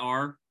 or if they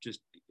are,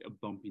 just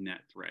bumping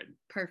that thread.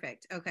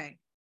 Perfect. Okay.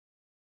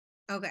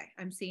 Okay.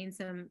 I'm seeing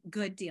some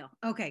good deal.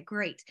 Okay,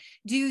 great.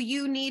 Do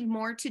you need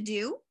more to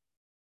do?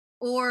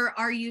 Or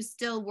are you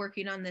still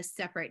working on this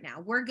step right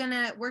now?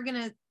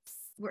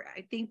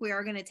 I think we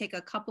are gonna take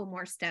a couple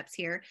more steps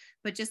here,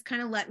 but just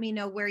kind of let me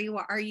know where you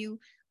are.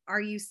 Are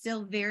you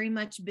still very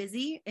much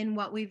busy in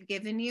what we've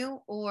given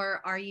you,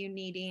 or are you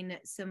needing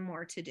some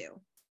more to do?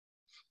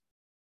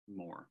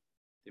 More.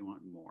 They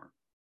want more.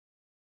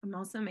 I'm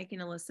also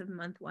making a list of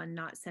month one,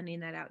 not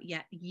sending that out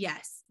yet.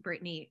 Yes,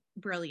 Brittany,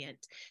 brilliant.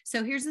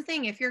 So here's the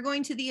thing. If you're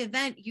going to the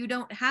event, you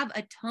don't have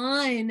a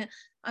ton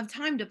of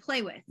time to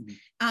play with.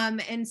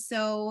 And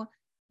so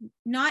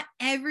not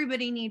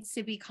everybody needs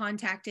to be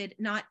contacted.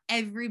 Not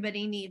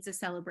everybody needs a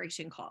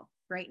celebration call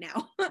right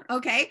now.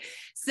 Okay.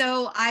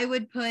 So I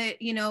would put,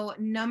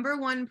 number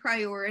one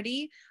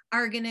priority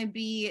are going to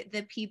be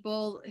the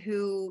people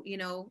who,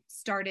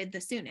 started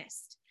the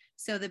soonest.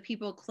 So the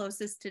people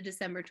closest to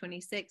December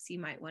 26th, you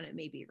might want to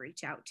maybe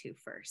reach out to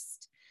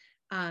first.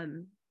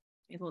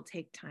 It will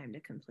take time to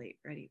complete.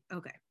 Ready?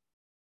 Okay.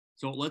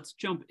 So let's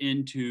jump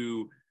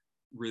into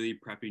really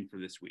prepping for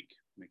this week,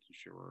 making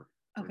sure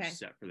we're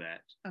set for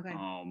that. Okay.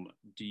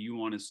 Do you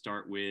want to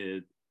start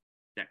with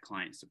that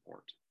client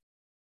support?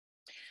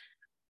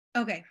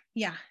 Okay.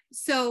 Yeah.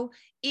 So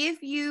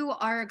if you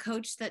are a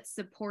coach that's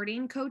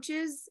supporting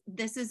coaches,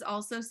 this is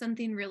also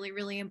something really,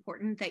 really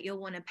important that you'll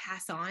want to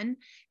pass on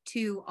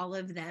to all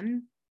of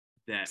them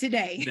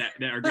today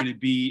that are going to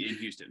be in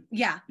Houston.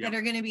 Yeah. That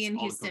are going to be in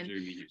Houston.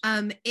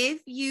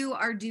 If you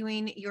are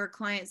doing your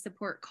client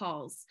support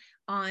calls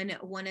on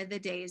one of the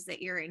days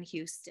that you're in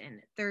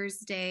Houston,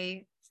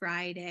 Thursday,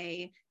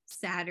 Friday,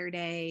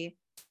 Saturday,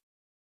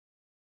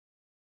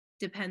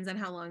 depends on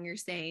how long you're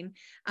staying,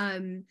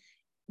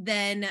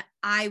 then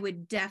I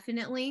would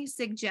definitely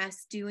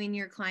suggest doing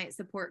your client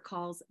support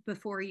calls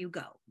before you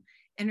go.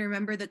 And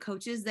remember, the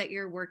coaches that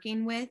you're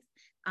working with,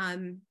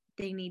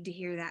 they need to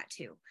hear that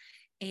too.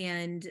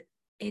 And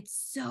it's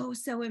so,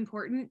 so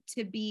important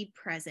to be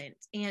present.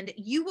 And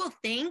you will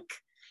think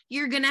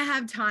you're going to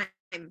have time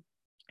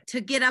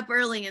to get up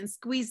early and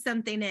squeeze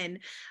something in,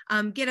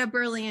 get up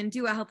early and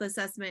do a health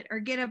assessment, or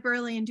get up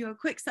early and do a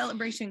quick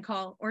celebration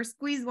call, or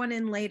squeeze one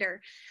in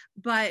later.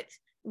 But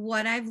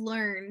what I've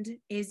learned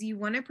is you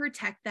want to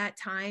protect that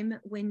time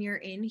when you're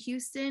in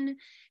Houston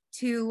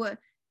to,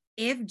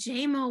 if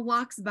JMO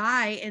walks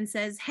by and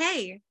says,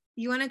 hey,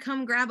 you want to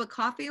come grab a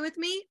coffee with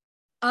me?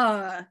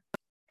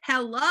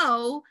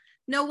 Hello?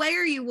 No way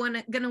are you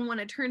going to want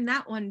to turn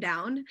that one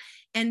down.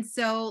 And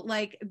so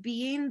like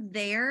being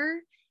there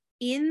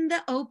in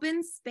the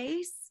open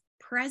space,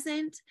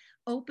 present,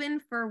 open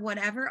for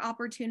whatever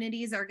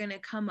opportunities are going to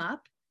come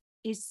up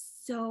is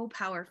so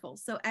powerful.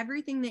 So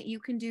everything that you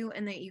can do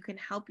and that you can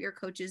help your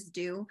coaches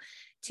do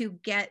to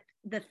get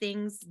the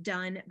things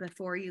done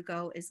before you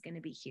go is going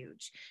to be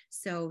huge.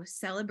 So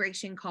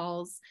celebration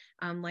calls,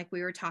 like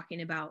we were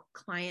talking about,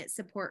 client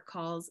support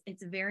calls.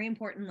 It's very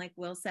important. Like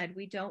Will said,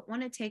 we don't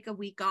want to take a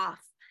week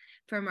off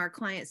from our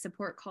client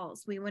support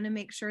calls. We want to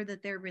make sure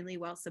that they're really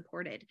well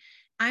supported.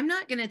 I'm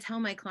not going to tell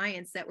my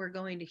clients that we're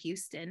going to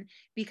Houston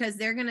because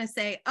they're going to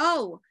say,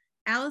 oh,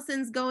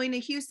 Allison's going to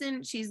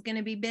Houston. She's going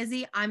to be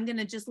busy. I'm going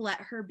to just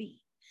let her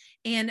be.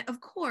 And of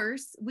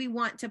course, we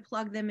want to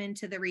plug them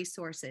into the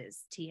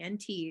resources,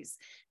 TNTs,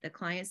 the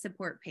client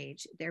support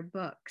page, their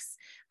books.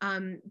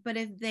 But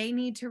if they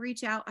need to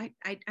reach out,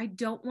 I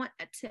don't want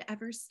to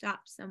ever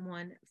stop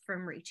someone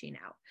from reaching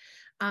out.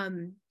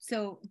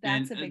 So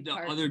that's a big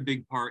part. The other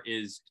big part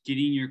is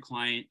getting your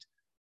client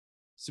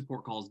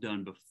support calls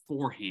done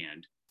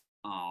beforehand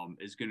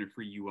is going to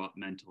free you up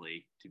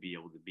mentally to be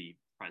able to be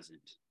present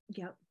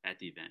at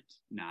the event,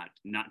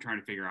 not trying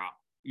to figure out,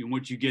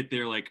 once you get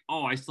there, like,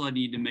 oh, I still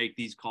need to make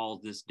these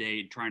calls this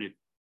day, trying to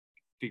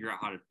figure out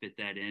how to fit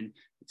that in.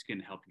 It's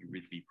going to help you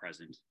really be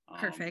present.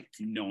 Perfect.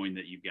 Knowing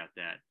that you've got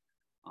that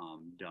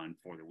done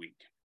for the week.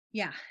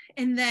 Yeah.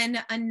 And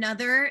then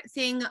another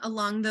thing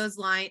along those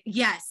lines,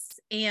 yes.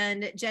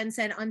 And Jen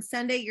said on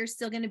Sunday, you're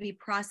still going to be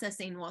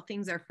processing while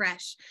things are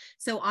fresh.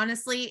 So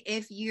honestly,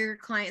 if your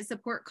client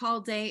support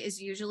call day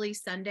is usually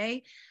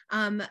Sunday,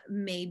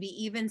 maybe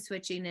even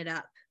switching it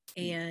up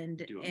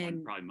and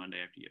probably Monday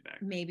after you get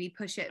back. Maybe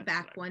push it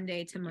back one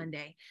day to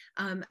Monday.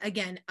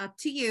 Again, up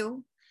to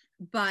you,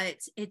 but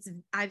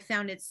I've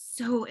found it's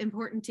so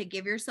important to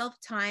give yourself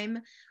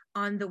time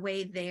on the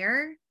way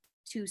there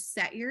to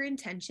set your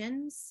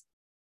intentions,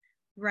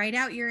 write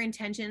out your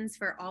intentions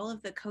for all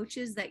of the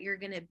coaches that you're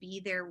going to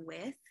be there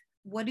with.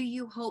 What do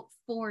you hope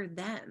for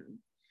them?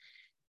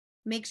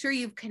 Make sure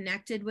you've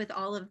connected with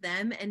all of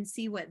them and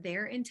see what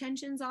their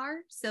intentions are,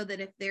 so that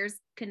if there's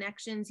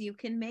connections you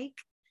can make,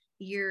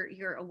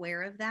 you're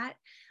aware of that.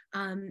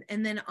 And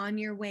then on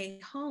your way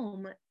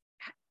home,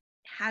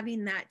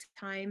 having that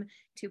time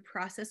to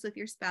process with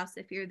your spouse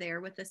if you're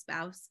there with a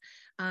spouse.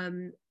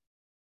 And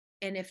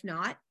if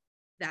not,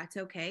 that's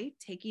okay.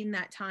 Taking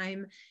that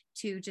time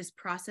to just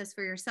process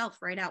for yourself,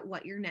 write out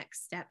what your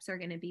next steps are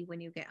going to be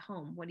when you get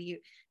home.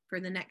 For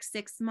the next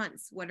 6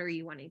 months, what are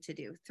you wanting to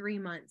do? 3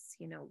 months,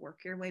 work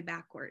your way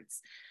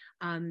backwards.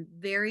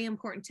 Very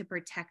important to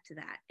protect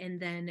that. And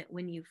then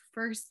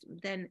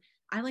then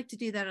I like to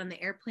do that on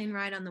the airplane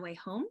ride on the way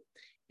home,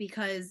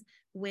 because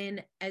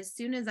as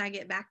soon as I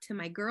get back to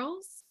my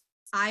girls,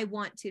 I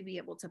want to be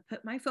able to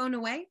put my phone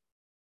away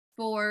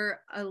for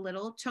a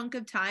little chunk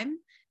of time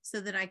so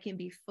that I can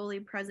be fully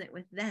present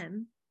with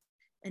them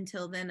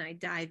until then I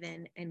dive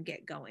in and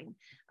get going.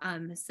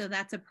 So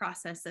that's a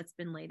process that's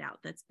been laid out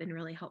that's been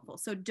really helpful.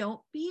 So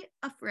don't be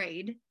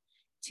afraid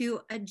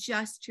to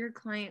adjust your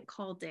client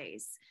call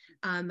days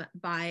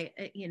by,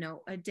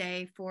 a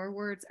day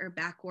forwards or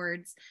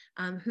backwards.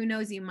 Who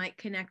knows, you might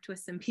connect with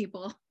some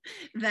people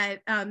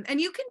that,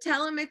 and you can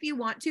tell them if you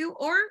want to,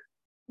 or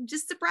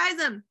just surprise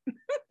them.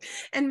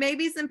 And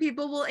maybe some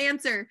people will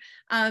answer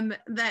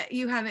that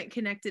you haven't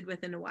connected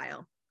with in a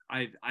while.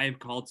 I've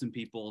called some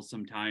people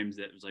sometimes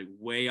that was like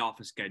way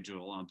off a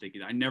schedule. I'm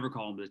thinking, I never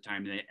call them this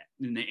time.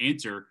 And they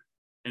answer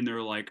and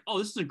they're like, oh,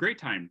 this is a great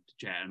time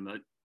to chat. I'm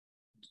like,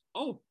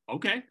 oh,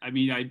 okay. I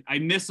mean, I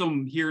miss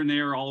them here and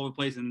there all over the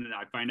place. And then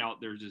I find out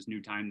there's this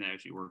new time that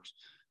actually works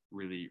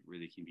really,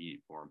 really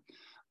convenient for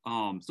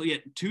them. So yeah,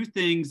 two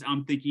things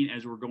I'm thinking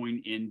as we're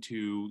going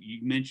into, you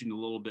mentioned a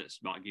little bit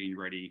about getting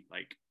ready,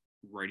 like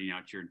writing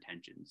out your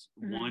intentions.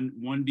 Mm-hmm.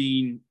 One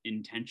being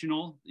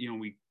intentional.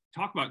 We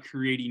talk about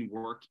creating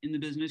work in the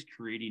business,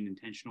 creating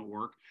intentional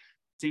work.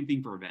 Same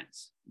thing for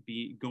events.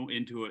 Go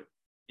into it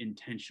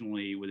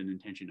intentionally with an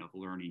intention of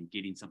learning,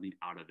 getting something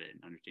out of it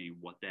and understanding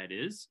what that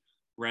is,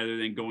 rather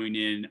than going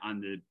in on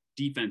the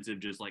defensive,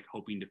 just like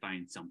hoping to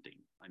find something.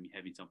 I mean,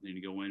 having something to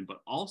go in,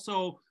 but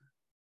also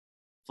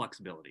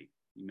flexibility.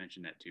 You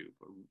mentioned that too,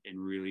 and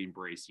really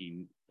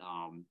embracing,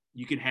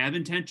 you can have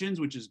intentions,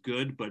 which is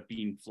good, but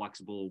being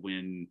flexible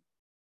when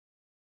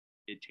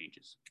it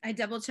changes. I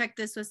double checked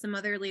this with some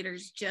other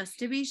leaders just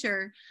to be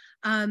sure.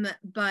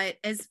 But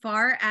as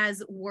far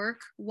as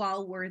work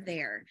while we're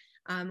there,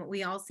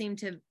 we all seem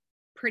to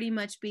pretty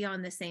much be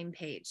on the same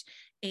page,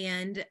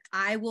 and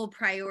I will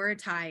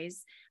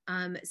prioritize.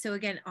 So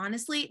again,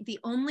 honestly, the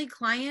only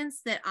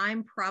clients that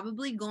I'm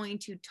probably going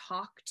to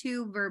talk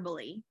to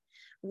verbally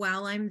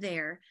while I'm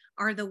there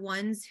are the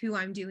ones who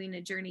I'm doing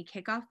a journey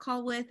kickoff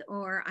call with,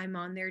 or I'm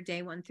on their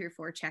day 1 through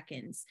 4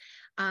 check-ins.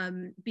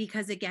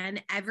 Because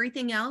again,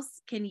 everything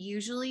else can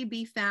usually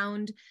be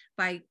found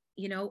by,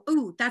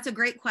 oh, that's a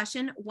great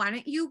question. Why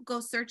don't you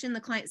go search in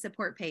the client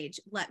support page?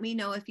 Let me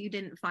know if you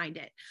didn't find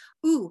it.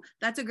 Ooh,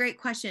 that's a great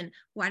question.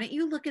 Why don't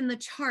you look in the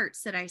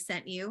charts that I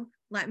sent you?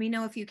 Let me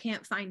know if you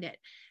can't find it.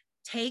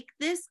 Take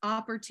this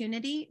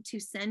opportunity to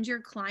send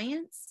your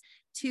clients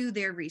to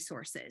their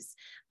resources.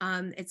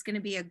 It's going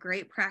to be a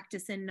great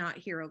practice in not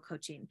hero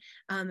coaching.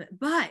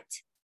 But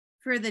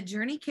for the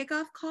journey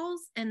kickoff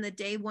calls and the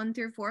day 1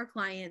 through 4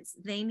 clients,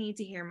 they need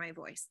to hear my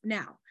voice.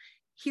 Now,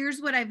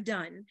 here's what I've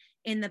done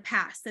in the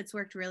past that's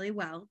worked really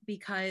well,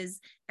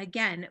 because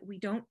again, we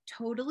don't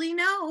totally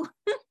know.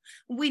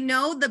 We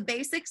know the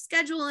basic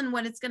schedule and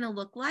what it's going to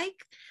look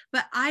like,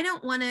 but I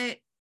don't want to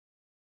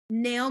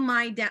nail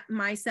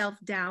myself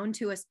down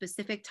to a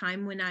specific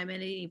time when I'm at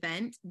an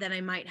event that I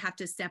might have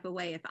to step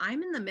away. If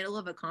I'm in the middle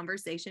of a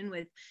conversation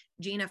with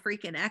Gina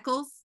freaking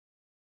Eccles,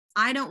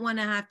 I don't want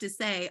to have to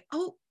say,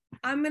 oh,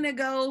 I'm going to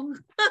go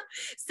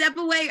step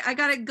away. I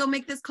got to go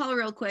make this call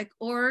real quick.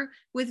 Or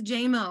with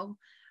JMO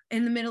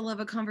in the middle of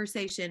a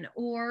conversation,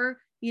 or,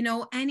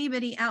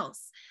 anybody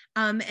else.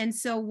 And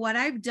so what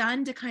I've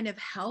done to kind of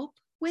help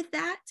with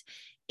that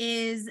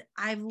is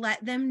I've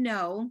let them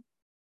know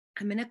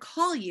I'm going to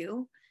call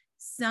you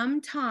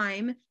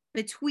sometime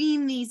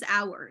between these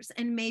hours,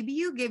 and maybe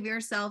you give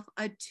yourself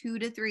a 2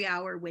 to 3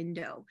 hour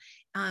window.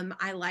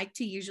 I like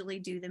to usually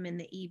do them in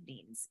the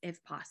evenings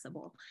if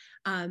possible.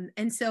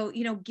 And so,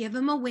 give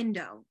them a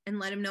window and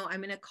let them know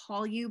I'm going to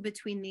call you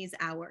between these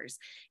hours.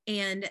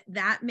 And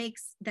that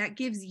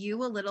gives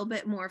you a little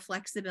bit more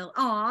flexibility.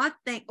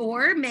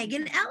 Or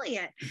Megan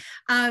Elliott.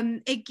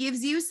 It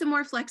gives you some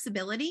more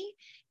flexibility.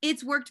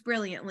 It's worked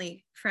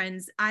brilliantly,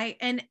 friends.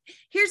 And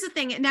here's the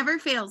thing, it never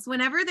fails.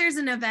 Whenever there's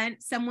an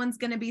event, someone's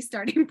going to be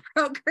starting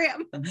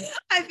program.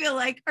 I feel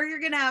like, or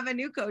you're going to have a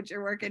new coach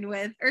you're working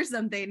with or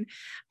something.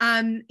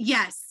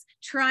 Yes.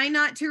 Try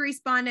not to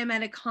respond to them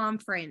at a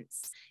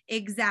conference.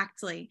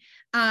 Exactly.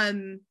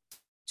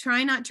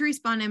 Try not to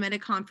respond to them at a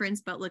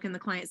conference, but look in the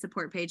client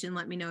support page and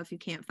let me know if you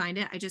can't find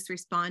it. I just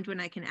respond when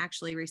I can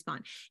actually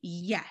respond.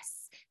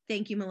 Yes.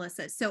 Thank you,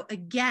 Melissa. So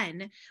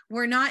again,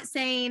 we're not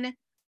saying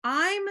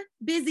I'm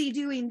busy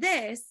doing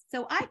this,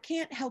 so I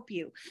can't help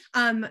you,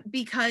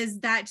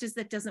 because that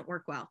doesn't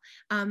work well.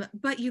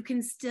 But you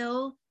can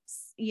still,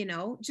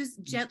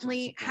 just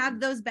gently have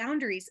those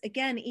boundaries.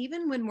 Again,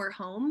 even when we're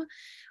home,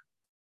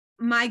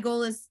 my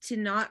goal is to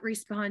not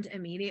respond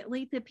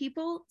immediately to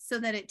people so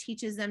that it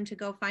teaches them to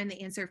go find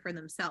the answer for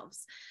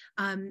themselves.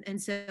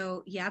 And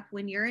so, yep,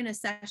 when you're in a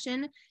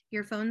session,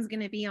 your phone's going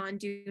to be on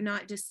do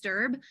not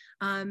disturb,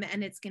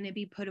 and it's going to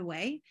be put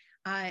away.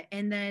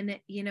 And then,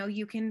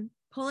 you can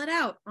pull it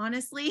out.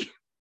 Honestly,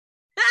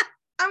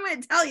 I'm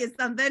going to tell you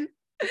something.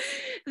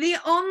 The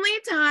only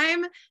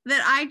time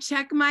that I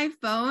check my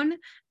phone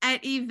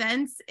at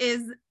events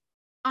is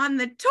on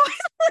the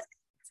toilet.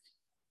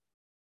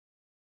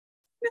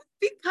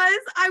 because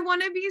I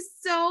want to be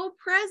so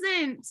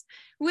present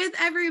with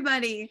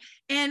everybody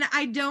and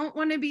I don't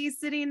want to be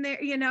sitting there,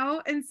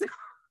 and so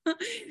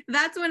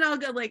that's when I'll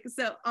go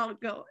so I'll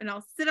go and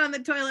I'll sit on the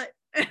toilet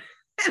and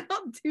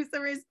I'll do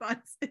some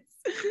responses,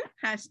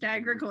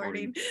 hashtag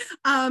recording.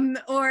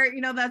 Or,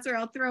 that's where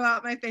I'll throw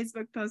out my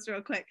Facebook post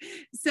real quick.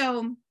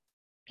 So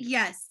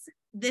yes,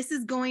 this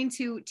is going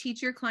to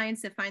teach your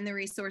clients to find the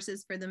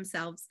resources for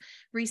themselves,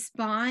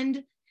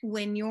 respond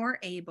when you're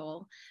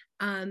able.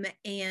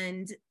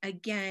 And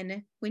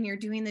again, when you're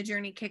doing the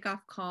journey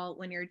kickoff call,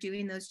 when you're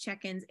doing those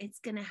check-ins, it's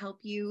going to help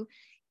you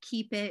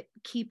keep it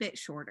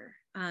shorter.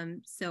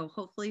 So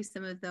hopefully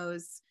some of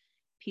those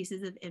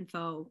pieces of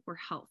info were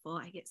helpful.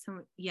 I get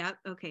some, yep.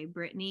 Okay.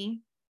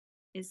 Brittany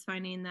is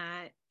finding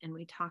that. And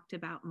we talked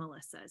about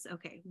Melissa's.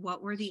 Okay.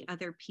 What were the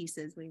other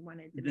pieces we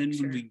wanted to make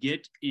sure? When we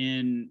get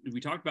in, we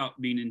talked about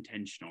being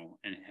intentional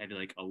and have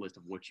like a list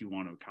of what you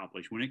want to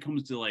accomplish. When it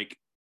comes to like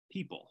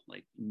people,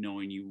 like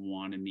knowing you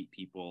want to meet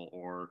people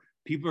or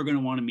people are going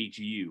to want to meet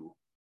you,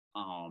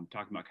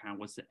 talking about kind of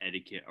what's the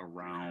etiquette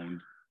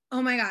around.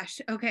 Oh my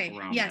gosh. Okay.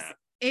 Yes. That.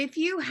 If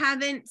you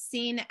haven't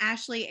seen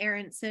Ashley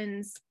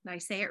Aronson's, did I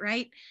say it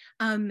right?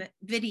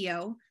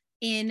 Video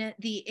in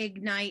the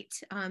Ignite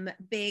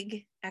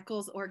Big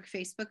Eccles Org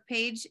Facebook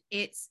page,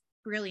 it's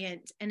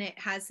brilliant. And it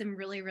has some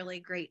really, really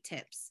great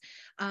tips.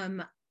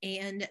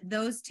 And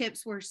those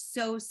tips were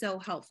so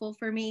helpful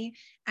for me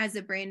as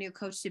a brand new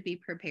coach to be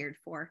prepared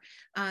for.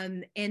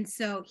 And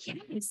so,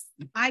 yes,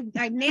 I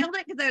nailed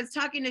it because I was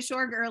talking to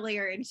Shorg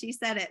earlier and she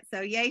said it.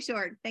 So yay,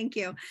 Shorg. Thank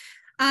you.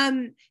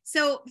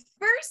 So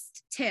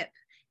first tip,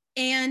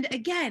 and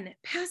again,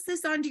 pass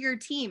this on to your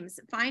teams.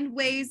 Find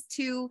ways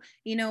to,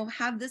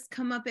 have this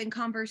come up in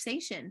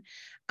conversation.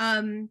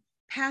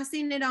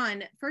 Passing it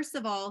on. First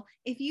of all,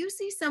 if you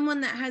see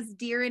someone that has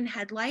deer in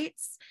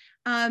headlights,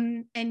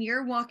 and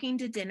you're walking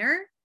to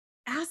dinner,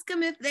 ask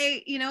them if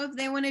they, if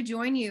they want to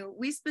join you.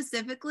 We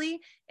specifically,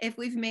 if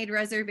we've made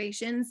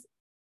reservations,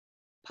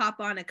 pop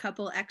on a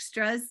couple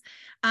extras,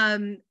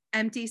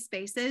 empty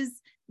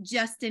spaces,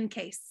 just in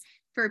case.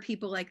 For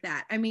people like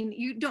that. I mean,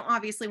 you don't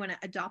obviously want to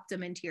adopt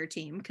them into your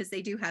team because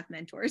they do have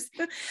mentors,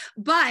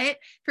 but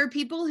for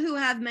people who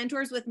have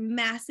mentors with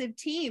massive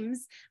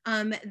teams,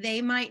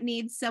 they might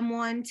need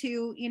someone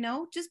to,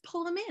 just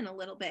pull them in a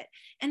little bit.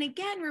 And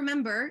again,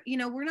 remember,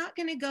 we're not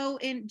going to go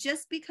in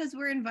just because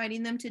we're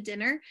inviting them to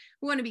dinner.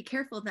 We want to be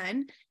careful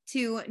then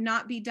to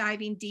not be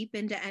diving deep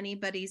into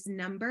anybody's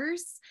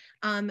numbers,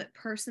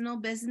 personal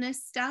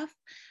business stuff.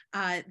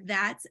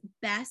 That's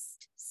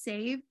best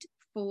saved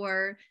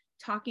for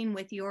talking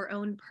with your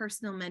own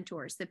personal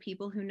mentors, the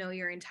people who know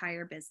your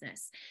entire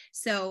business.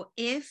 So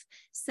if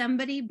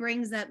somebody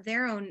brings up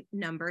their own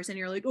numbers and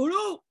you're like, oh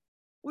no,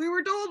 we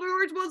were told we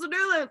weren't supposed to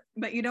do this,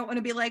 but you don't want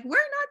to be like, we're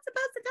not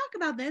supposed to talk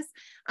about this.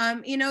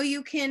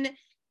 You can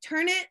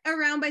turn it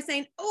around by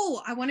saying,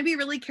 oh, I want to be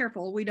really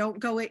careful. We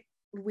don't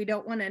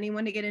want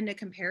anyone to get into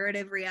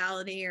comparative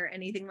reality or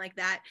anything like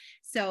that.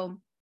 So,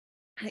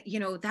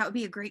 that would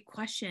be a great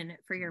question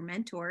for your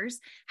mentors.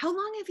 How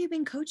long have you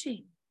been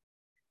coaching?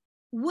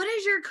 What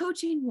is your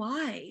coaching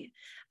why?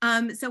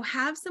 So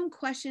have some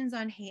questions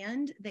on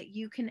hand that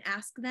you can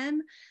ask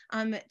them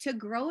to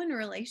grow in a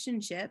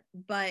relationship,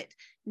 but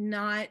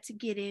not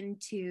get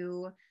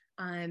into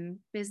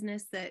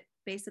business that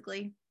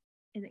basically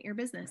isn't your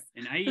business.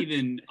 And I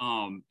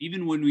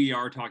even when we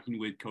are talking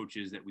with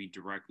coaches that we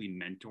directly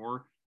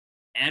mentor,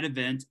 at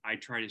events, I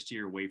try to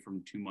steer away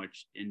from too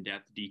much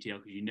in-depth detail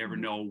because you never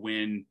know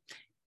when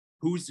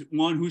who's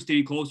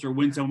staying close or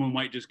when someone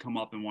might just come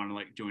up and want to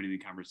like join in the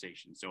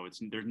conversation. So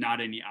there's not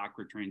any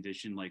awkward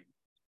transition. Like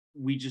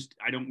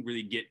I don't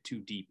really get too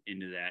deep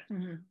into that.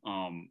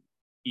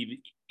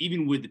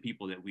 Even with the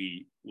people that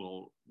we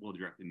will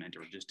directly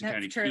mentor, just to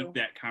kind of keep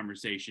that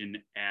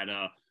conversation at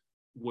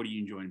what are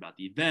you enjoying about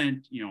the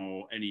event?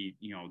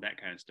 That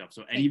kind of stuff.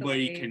 So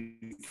anybody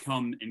can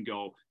come and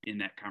go in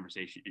that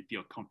conversation and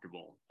feel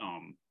comfortable.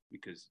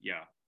 Because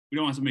we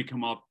don't want somebody to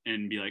come up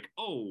and be like,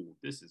 oh,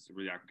 this is a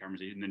really awkward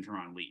conversation, and then turn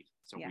around and leave.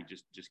 So we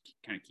just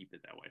kind of keep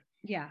it that way.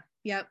 Yeah.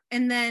 Yep.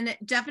 And then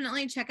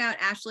definitely check out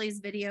Ashley's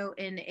video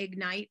in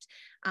Ignite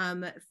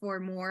for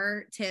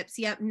more tips.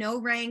 Yep.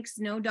 No ranks,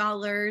 no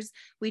dollars.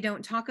 We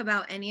don't talk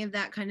about any of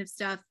that kind of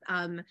stuff.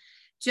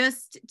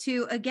 Just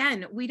to,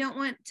 again, we don't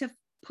want to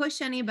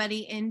push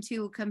anybody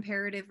into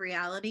comparative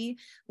reality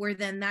where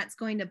then that's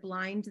going to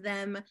blind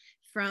them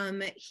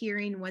from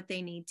hearing what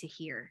they need to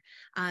hear.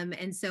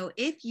 And so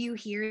if you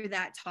hear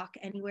that talk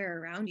anywhere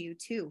around you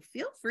too,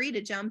 feel free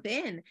to jump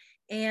in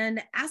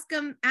and ask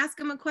them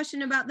a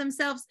question about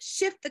themselves,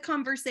 shift the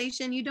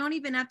conversation. You don't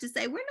even have to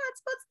say, we're not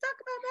supposed to talk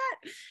about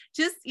that.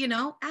 Just,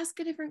 ask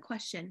a different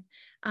question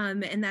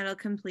and that'll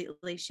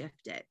completely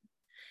shift it.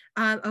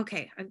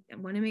 Okay, I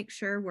want to make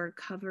sure we're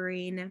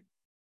covering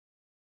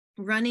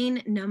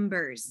running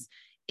numbers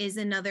is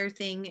another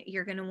thing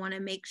you're going to want to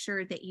make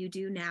sure that you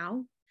do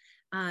now.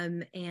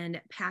 And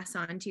pass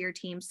on to your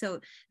team so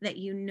that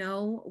you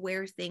know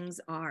where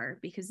things are,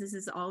 because this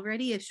is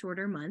already a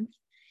shorter month.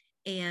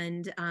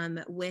 And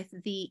with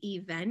the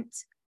event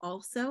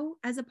also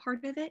as a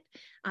part of it.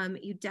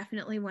 You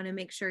definitely want to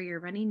make sure you're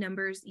running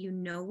numbers, you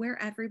know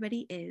where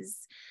everybody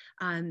is.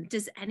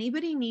 Does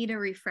anybody need a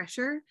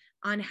refresher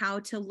on how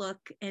to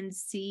look and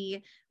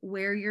see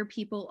where your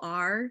people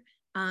are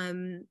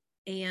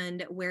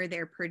and where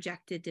they're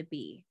projected to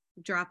be?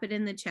 Drop it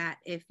in the chat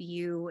if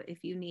you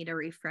need a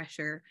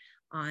refresher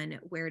on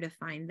where to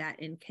find that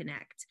and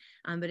connect.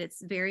 But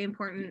it's very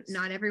important. Yes.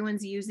 Not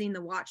everyone's using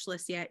the watch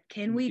list yet.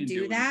 Can we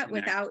do that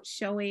without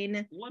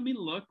showing? Let me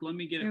look. Let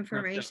me get it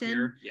information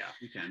here. Yeah,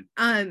 we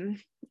can.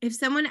 If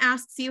someone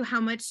asks you how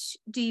much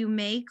do you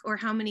make or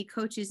how many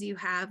coaches you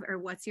have or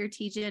what's your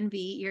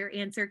TGNV, your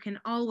answer can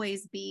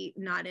always be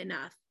not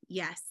enough.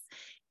 Yes.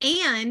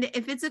 And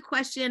if it's a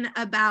question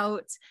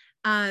about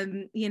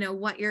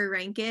what your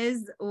rank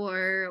is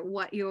or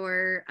what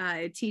your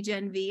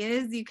TGNV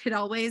is, you could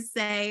always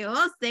say,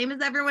 well, same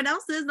as everyone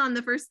else's on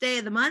the first day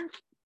of the month.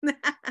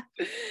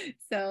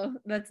 So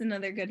that's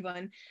another good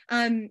one.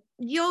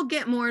 You'll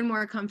get more and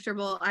more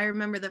comfortable. I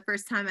remember the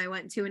first time I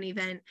went to an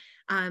event,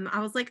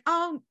 I was like,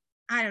 oh,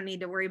 I don't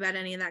need to worry about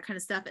any of that kind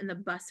of stuff. And the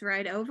bus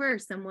ride over,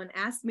 someone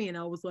asked me, and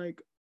I was like,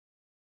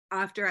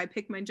 after I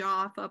picked my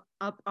jaw up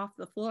off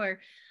the floor,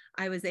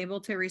 I was able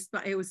to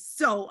respond. It was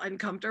so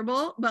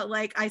uncomfortable, but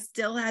like I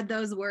still had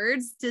those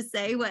words to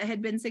say what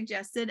had been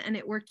suggested, and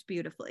it worked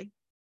beautifully.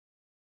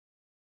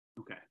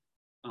 Okay.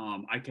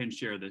 I can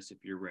share this if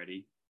you're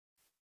ready.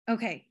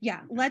 Okay.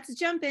 Yeah. Let's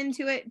jump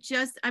into it.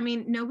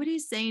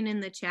 Nobody's saying in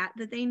the chat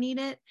that they need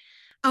it.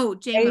 Oh,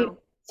 JMO.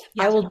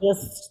 I will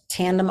just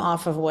tandem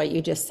off of what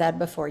you just said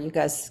before you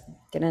guys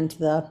get into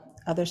the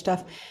other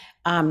stuff.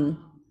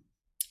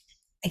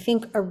 I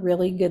think a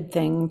really good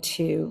thing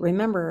to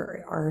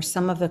remember are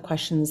some of the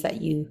questions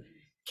that you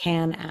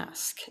can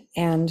ask.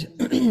 And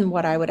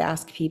what I would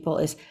ask people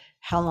is,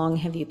 how long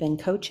have you been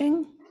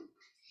coaching?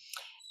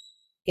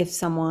 If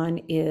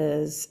someone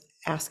is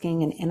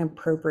asking an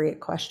inappropriate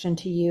question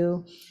to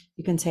you,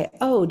 you can say,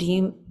 oh, do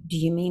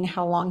you mean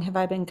how long have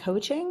I been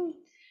coaching?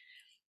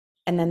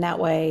 And then that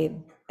way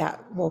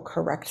that will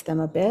correct them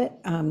a bit.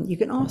 You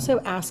can also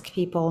ask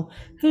people,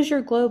 who's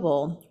your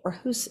global, or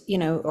who's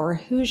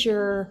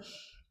your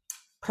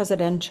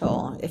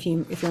presidential, if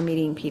you're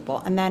meeting people.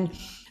 And then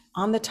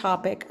on the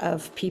topic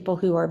of people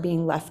who are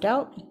being left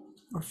out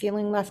or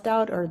feeling left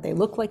out, or they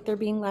look like they're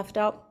being left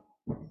out,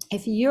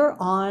 if you're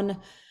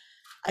on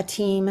a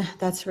team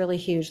that's really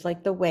huge,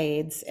 like the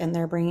Wades, and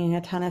they're bringing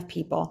a ton of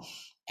people,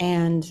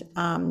 and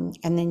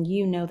then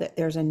you know that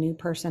there's a new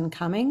person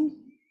coming,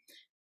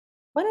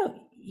 why don't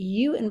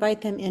you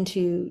invite them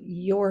into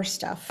your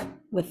stuff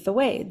with the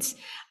Wades?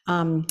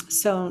 So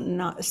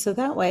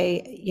that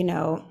way,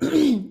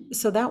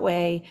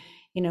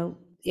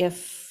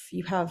 if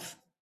you have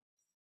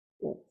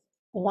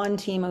one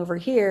team over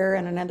here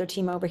and another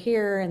team over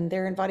here and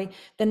they're inviting,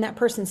 then that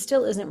person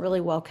still isn't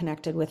really well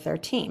connected with their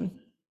team.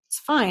 It's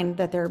fine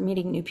that they're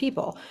meeting new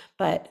people,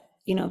 but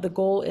the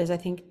goal is, I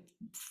think,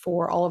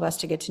 for all of us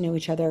to get to know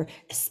each other,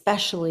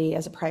 especially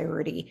as a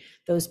priority,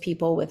 those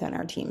people within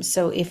our team.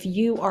 So if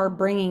you are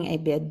bringing a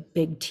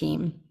big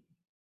team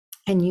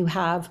and you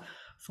have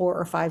 4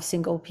 or 5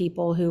 single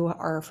people who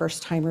are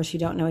first timers who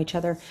don't know each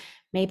other,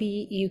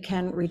 maybe you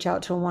can reach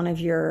out to one of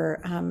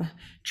your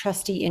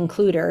trusty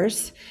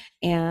includers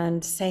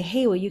and say,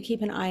 hey, will you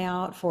keep an eye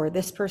out for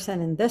this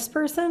person and this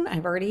person?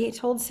 I've already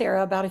told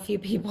Sarah about a few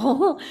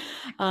people.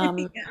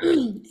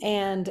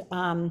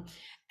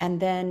 And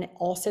then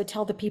also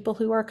tell the people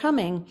who are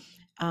coming,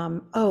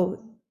 you'll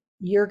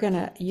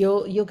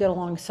get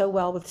along so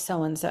well with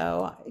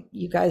so-and-so.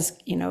 You guys,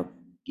 you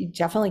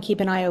definitely keep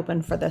an eye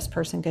open for this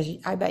person, because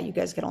I bet you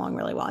guys get along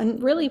really well,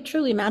 and really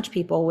truly match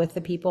people with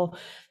the people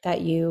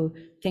that you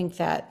think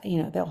that,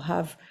 they'll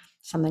have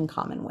something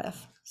common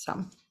with.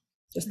 So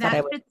just thought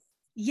I would.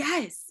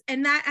 Yes.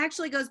 And that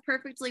actually goes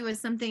perfectly with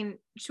something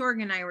Shorg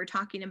and I were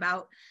talking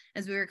about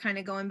as we were kind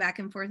of going back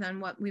and forth on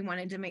what we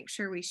wanted to make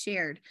sure we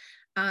shared.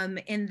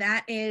 And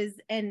that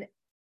is, and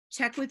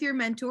check with your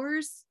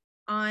mentors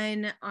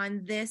on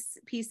this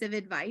piece of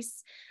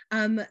advice.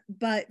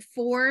 But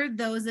for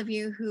those of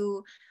you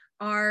who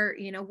are,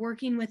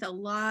 working with a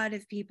lot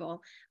of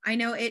people, I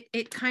know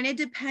it kind of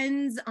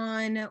depends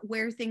on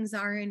where things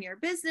are in your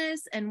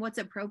business and what's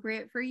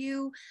appropriate for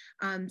you.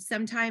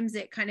 Sometimes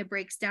it kind of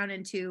breaks down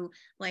into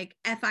like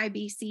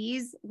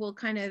FIBCs will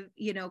kind of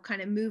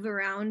move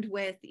around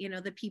with,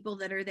 the people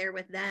that are there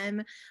with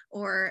them,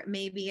 or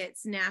maybe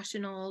it's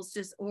nationals,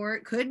 or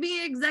it could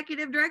be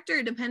executive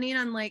director, depending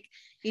on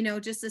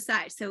just the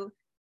size. So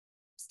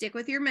stick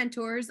with your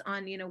mentors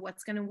on,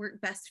 what's going to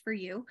work best for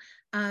you.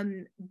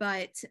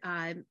 But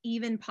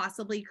even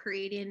possibly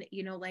creating,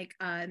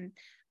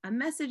 a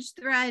message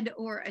thread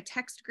or a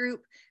text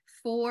group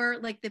for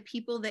the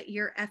people that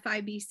you're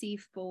FIBC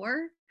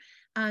for.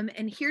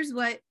 And here's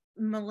what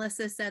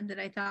Melissa said that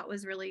I thought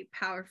was really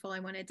powerful. I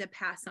wanted to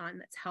pass on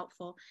that's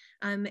helpful.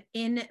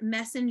 In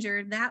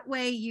Messenger, that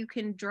way you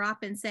can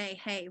drop and say,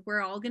 hey,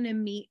 we're all going to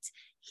meet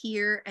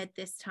here at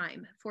this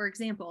time. For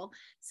example,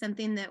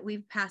 something that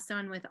we've passed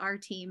on with our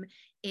team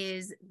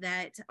is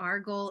that our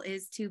goal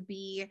is to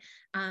be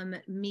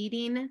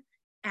meeting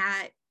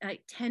at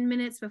 10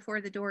 minutes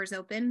before the doors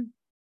open,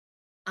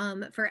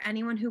 for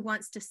anyone who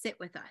wants to sit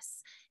with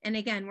us. And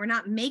again, we're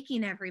not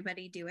making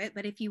everybody do it,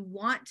 but if you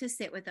want to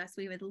sit with us,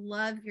 we would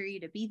love for you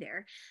to be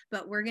there.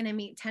 But we're going to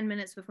meet 10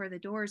 minutes before the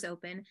doors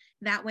open.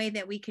 That way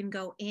that we can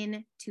go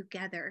in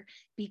together,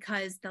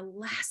 because the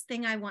last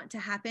thing I want to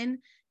happen,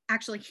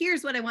 actually,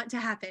 here's what I want to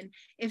happen.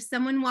 If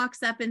someone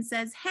walks up and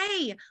says,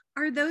 hey,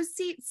 are those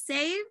seats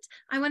saved?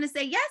 I want to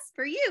say, yes,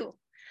 for you.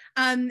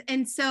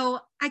 And so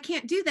I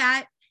can't do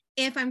that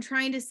if I'm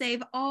trying to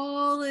save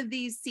all of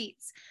these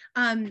seats.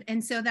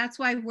 And so that's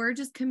why we're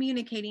just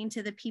communicating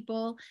to the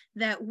people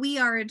that we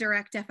are a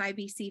direct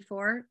FIBC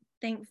for.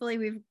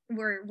 Thankfully,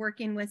 we're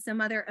working with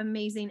some other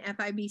amazing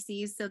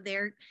FIBCs. So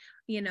they're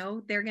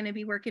going to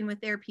be working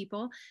with their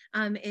people.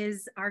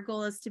 Our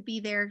goal is to be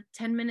there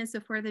 10 minutes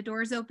before the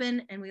doors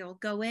open, and we will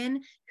go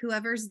in.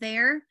 Whoever's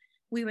there,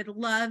 we would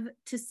love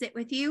to sit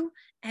with you.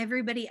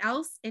 Everybody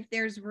else, if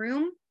there's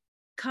room,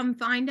 come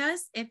find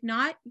us. If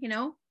not,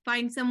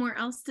 find somewhere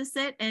else to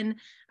sit, and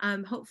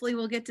hopefully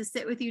we'll get to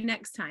sit with you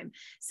next time.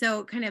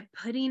 So kind of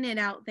putting it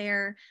out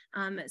there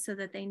so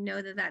that they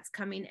know that that's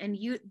coming. And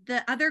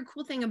the other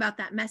cool thing about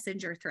that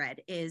messenger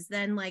thread is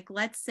then, like,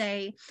 let's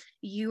say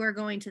you are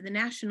going to the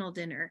national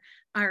dinner,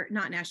 or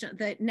not national,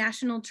 the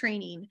national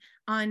training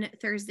on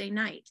Thursday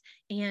night,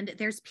 and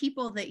there's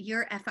people that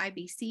you're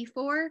FIBC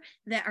for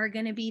that are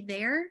going to be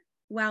there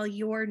while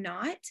you're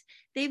not.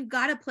 They've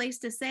got a place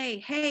to say,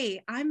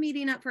 hey, I'm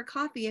meeting up for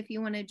coffee if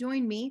you want to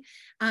join me.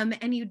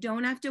 And you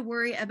don't have to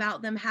worry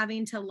about them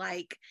having to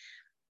like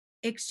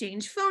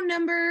exchange phone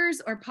numbers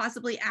or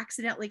possibly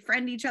accidentally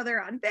friend each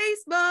other on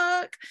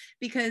Facebook,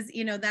 because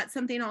that's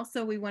something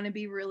also we want to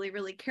be really,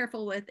 really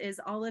careful with,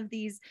 is all of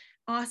these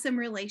awesome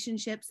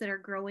relationships that are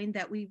growing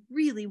that we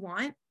really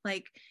want.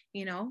 Like,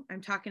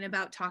 I'm talking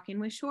about talking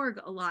with Shorg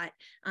a lot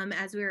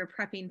as we were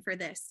prepping for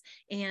this.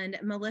 And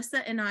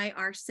Melissa and I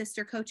are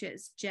sister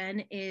coaches.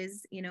 Jen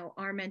is,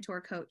 our mentor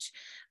coach,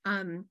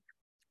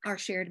 our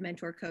shared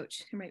mentor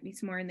coach. There might be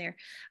some more in there.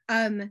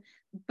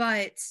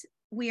 But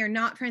we are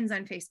not friends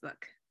on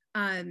Facebook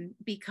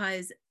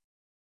because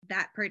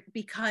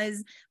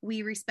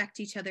we respect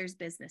each other's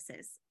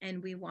businesses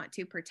and we want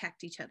to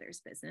protect each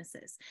other's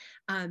businesses.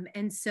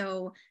 And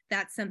so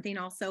that's something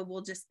also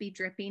we'll just be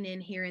dripping in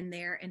here and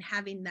there, and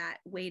having that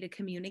way to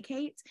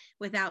communicate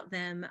without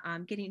them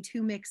getting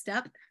too mixed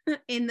up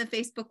in the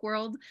Facebook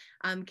world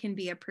can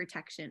be a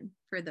protection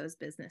for those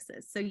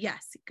businesses. So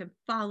yes, you can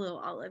follow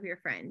all of your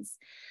friends.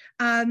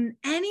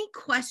 Any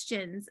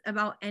questions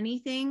about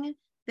anything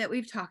that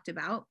we've talked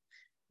about?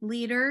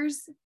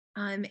 Leaders,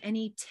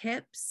 any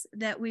tips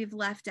that we've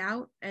left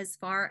out as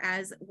far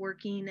as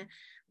working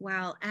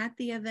while at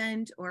the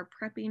event or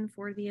prepping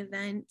for the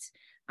event,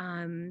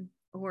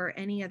 or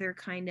any other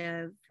kind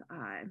of,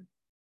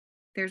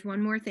 there's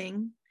one more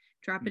thing,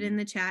 drop it in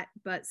the chat,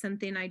 but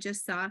something I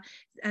just saw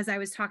as I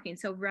was talking.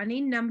 So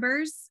running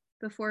numbers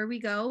before we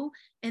go,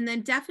 and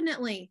then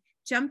definitely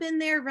jump in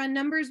there, run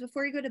numbers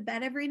before you go to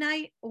bed every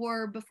night,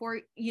 or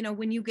before,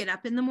 when you get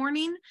up in the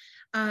morning,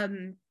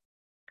 and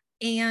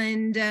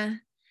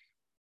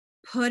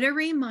put a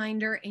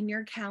reminder in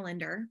your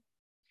calendar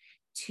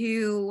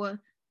to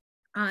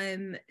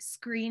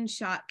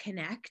screenshot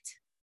connect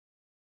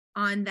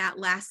on that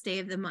last day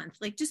of the month.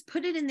 Like, just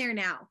put it in there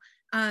now,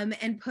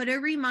 and put a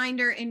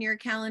reminder in your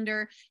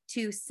calendar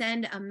to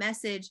send a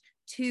message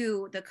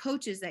to the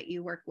coaches that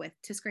you work with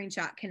to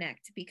screenshot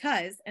connect.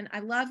 Because, and I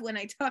love when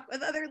I talk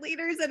with other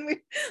leaders and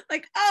we're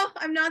like, oh,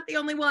 I'm not the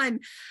only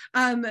one.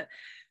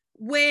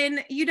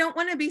 When you don't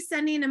want to be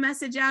sending a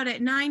message out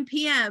at 9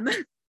 p.m.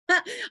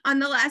 on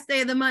the last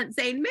day of the month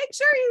saying, make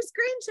sure you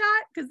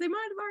screenshot, because they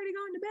might have already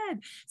gone to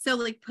bed. So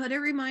like, put a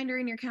reminder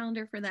in your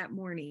calendar for that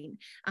morning.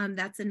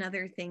 That's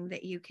another thing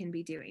that you can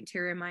be doing to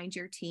remind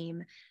your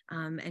team,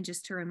 and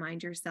just to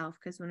remind yourself,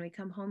 because when we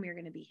come home, you're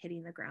going to be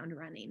hitting the ground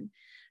running.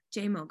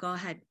 JMO, go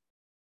ahead.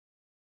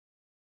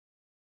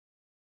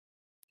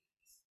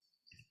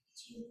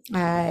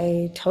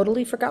 I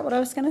totally forgot what I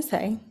was going to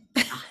say.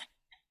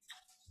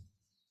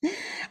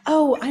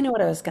 Oh, I know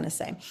what I was going to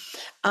say.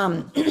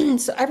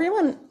 So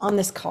everyone on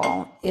this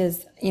call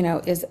is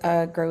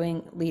a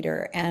growing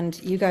leader,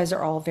 and you guys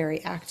are all very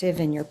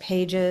active in your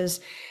pages.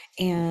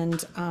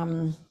 And,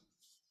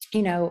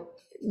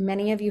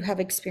 many of you have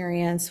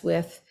experience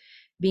with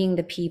being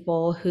the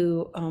people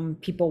who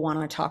people want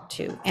to talk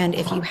to. And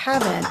if you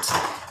haven't,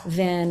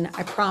 then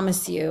I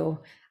promise you,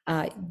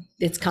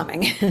 it's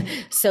coming.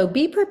 So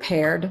be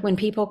prepared when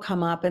people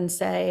come up and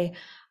say,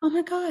 oh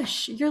my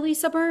gosh, you're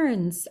Lisa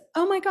Burns.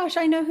 Oh my gosh,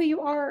 I know who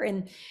you are.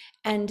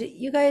 And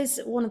you guys,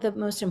 one of the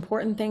most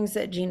important things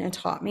that Gina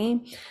taught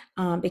me,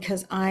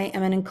 because I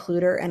am an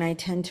includer and I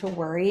tend to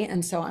worry.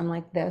 And so I'm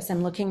like this,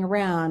 I'm looking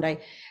around.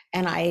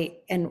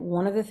 And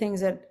one of the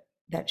things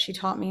that she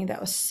taught me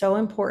that was so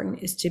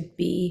important is to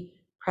be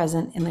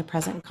present in the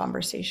present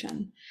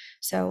conversation.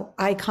 So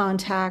eye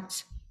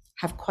contact,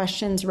 have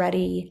questions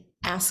ready,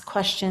 ask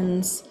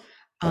questions,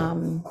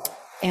 and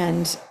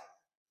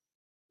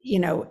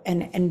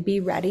be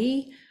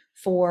ready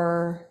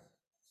for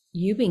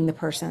you being the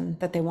person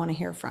that they want to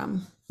hear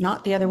from,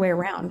 not the other way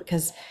around,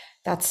 because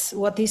that's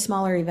what these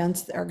smaller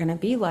events are going to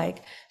be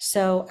like.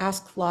 So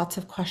ask lots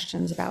of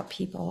questions about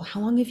people.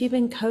 How long have you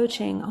been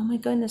coaching? Oh my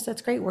goodness,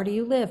 that's great. Where do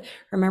you live?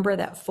 Remember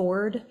that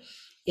Ford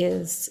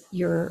is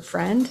your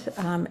friend.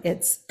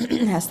 It's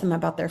ask them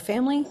about their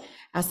family,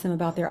 ask them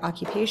about their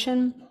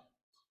occupation.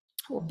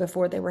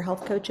 Before they were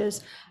health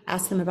coaches,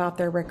 ask them about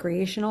their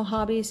recreational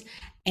hobbies.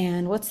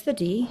 And what's the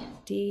D?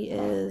 D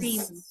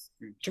is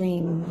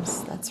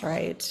dreams. That's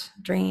right,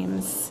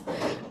 dreams.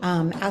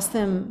 Ask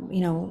them,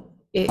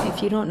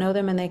 if you don't know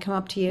them and they come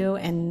up to you,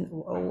 and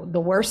the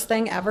worst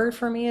thing ever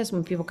for me is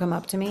when people come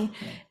up to me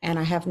and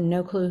I have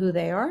no clue who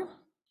they are.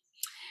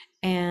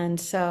 And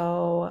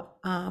so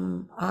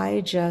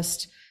I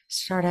just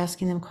start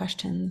asking them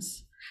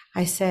questions.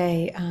 I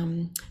say,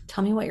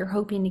 tell me what you're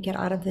hoping to get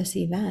out of this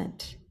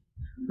event.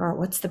 Or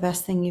what's the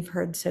best thing you've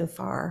heard so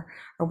far?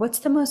 Or what's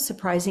the most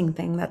surprising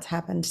thing that's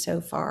happened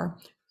so far?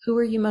 Who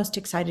are you most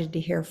excited to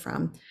hear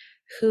from?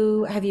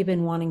 Who have you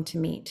been wanting to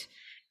meet?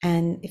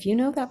 And if you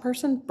know that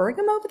person, bring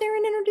them over there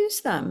and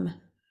introduce them.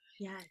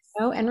 Yes.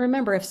 And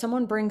remember, if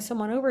someone brings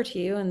someone over to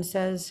you and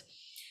says,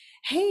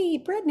 hey,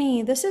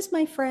 Brittany, this is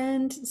my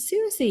friend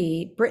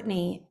Susie.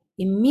 Brittany,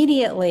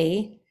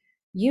 immediately,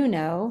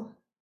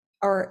 if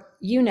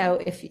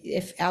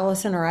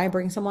Alison or I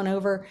bring someone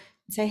over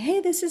and say, hey,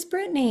 this is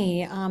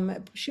Brittany.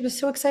 She was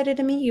so excited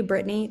to meet you,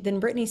 Brittany. Then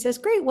Brittany says,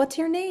 great, what's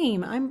your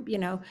name?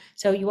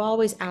 So you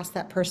always ask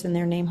that person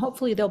their name.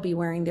 Hopefully they'll be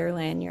wearing their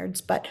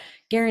lanyards, but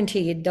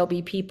guaranteed there'll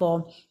be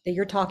people that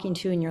you're talking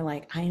to and you're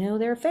like, I know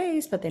their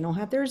face, but they don't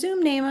have their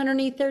Zoom name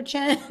underneath their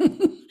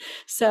chin.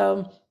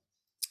 So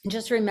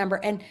just remember,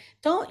 and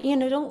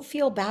don't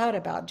feel bad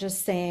about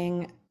just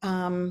saying,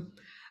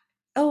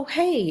 oh,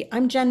 hey,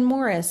 I'm Jen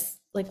Morris.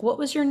 Like, what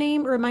was your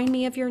name? Remind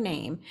me of your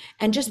name.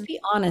 And just be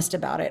honest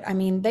about it. I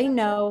mean, they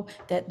know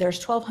that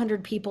there's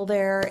 1,200 people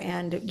there,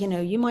 and,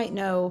 you might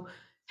know,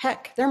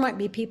 heck, there might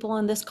be people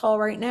on this call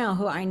right now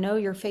who I know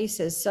your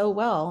faces so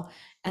well.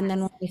 And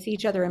then when we see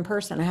each other in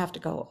person, I have to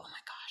go, oh my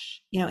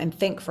gosh, and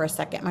think for a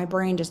second. My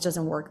brain just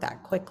doesn't work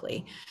that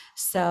quickly.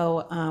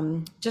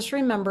 So just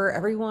remember,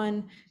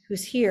 everyone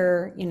who's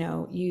here,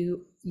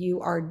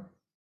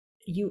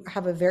 you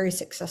have a very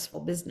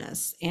successful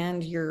business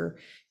and you're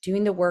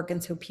doing the work,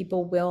 and so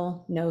people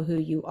will know who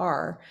you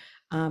are.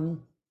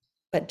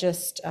 But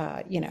just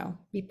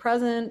be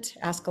present,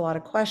 ask a lot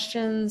of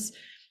questions.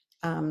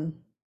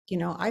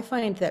 I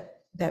find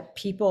that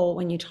people,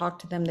 when you talk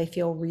to them, they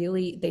feel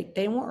really,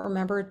 they won't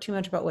remember too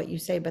much about what you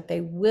say, but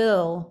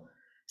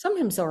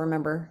sometimes they'll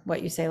remember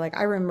what you say. Like,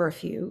 I remember a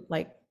few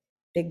like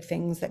big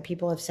things that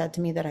people have said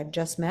to me that I've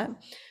just met,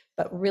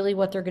 but really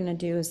what they're going to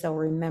do is they'll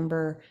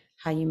remember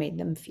how you made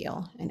them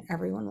feel, and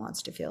everyone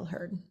wants to feel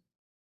heard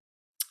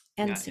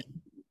and seen.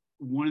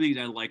 One of the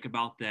things I like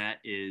about that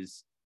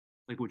is,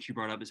 like what you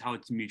brought up, is how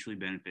it's mutually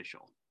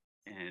beneficial.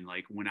 And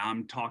like when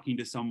I'm talking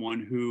to someone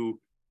who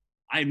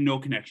I have no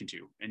connection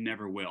to and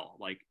never will,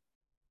 like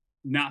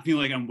not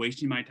feeling like I'm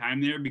wasting my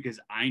time there, because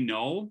I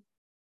know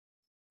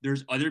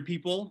there's other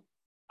people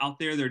out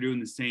there that are doing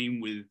the same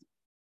with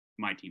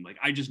my team. Like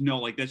I just know,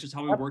 like that's just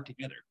how we work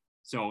together.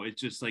 So it's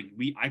just like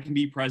I can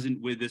be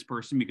present with this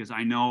person because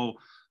I know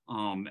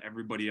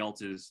everybody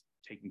else is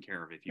taken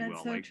care of, if you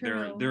will. So like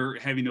true. They're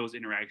having those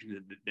interactions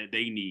that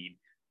they need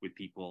with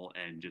people,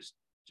 and just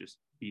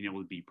being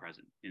able to be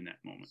present in that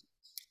moment.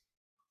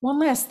 One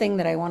last thing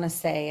that I want to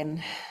say,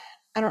 and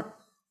I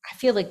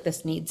feel like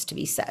this needs to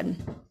be said.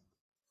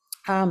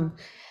 I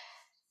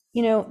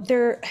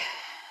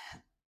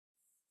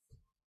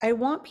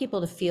want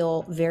people to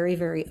feel very,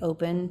 very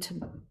open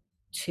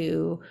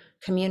to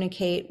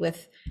communicate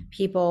with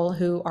people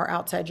who are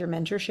outside your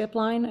mentorship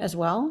line as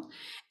well.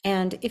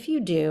 And if you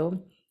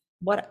do,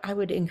 what I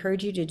would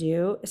encourage you to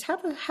do is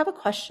have a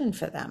question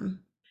for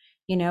them.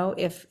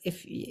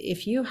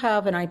 If you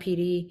have an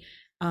IPD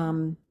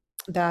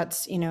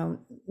that's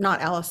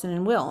not Alison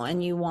and Will,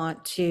 and you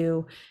want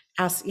to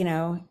ask,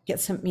 get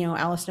some,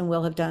 Alison and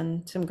Will have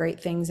done some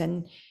great things,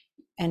 and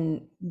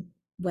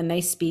when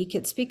they speak,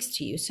 it speaks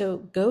to you. So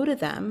go to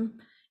them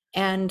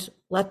and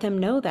let them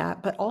know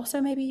that. But also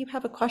maybe you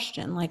have a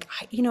question like,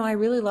 I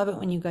really love it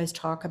when you guys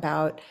talk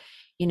about,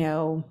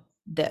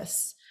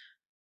 this.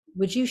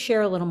 Would you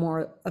share a little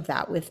more of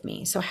that with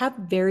me? So have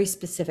very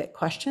specific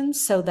questions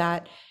so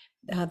that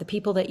the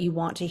people that you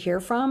want to hear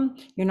from,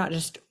 you're not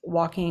just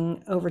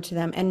walking over to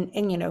them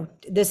and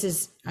this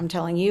is, I'm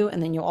telling you,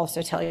 and then you'll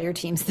also tell your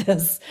teams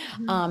this.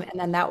 And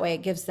then that way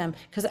it gives them,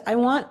 because I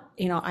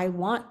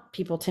want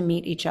people to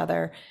meet each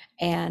other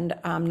and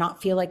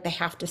not feel like they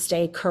have to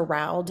stay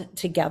corralled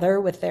together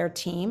with their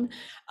team.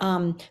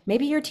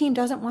 Maybe your team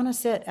doesn't want to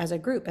sit as a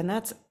group, and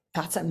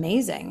that's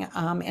amazing.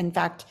 In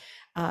fact,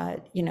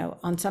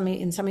 in some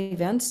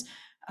events,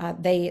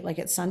 they, like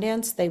at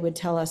Sundance, they would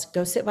tell us,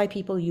 go sit by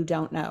people you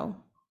don't know.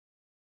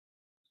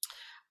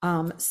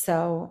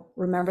 So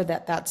remember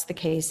that that's the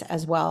case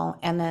as well.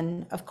 And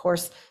then of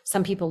course,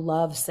 some people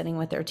love sitting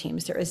with their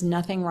teams. There is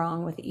nothing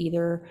wrong with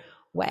either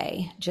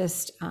way.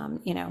 Just,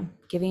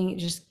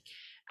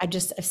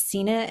 I've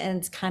seen it, and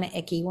it's kind of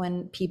icky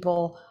when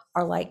people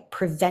are like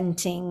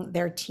preventing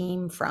their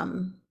team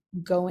from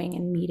going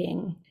and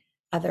meeting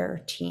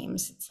other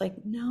teams. It's like,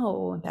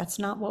 no, it's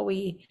not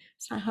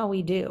how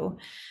we do.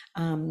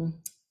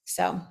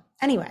 So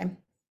anyway,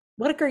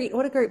 what a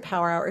great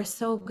power hour. It's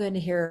so good to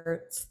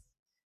hear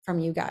from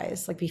you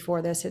guys. Like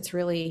before this, it's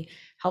really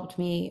helped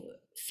me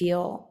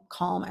feel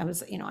calm. I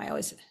was, I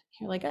always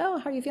hear like, oh,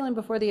 how are you feeling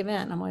before the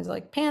event? I'm always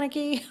like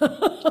panicky.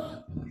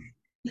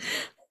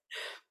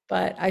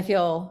 But I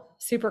feel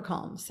super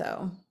calm.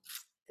 So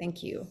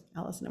thank you,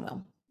 Alison and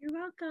Will. You're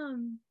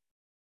welcome.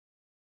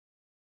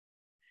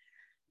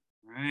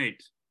 All right.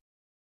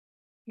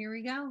 Here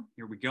we go.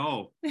 Here we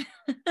go.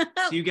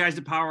 See you guys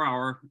at Power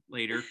Hour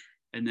later.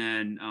 And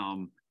then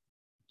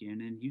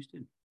again in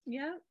Houston.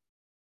 Yep.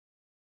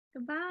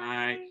 Goodbye.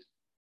 Bye.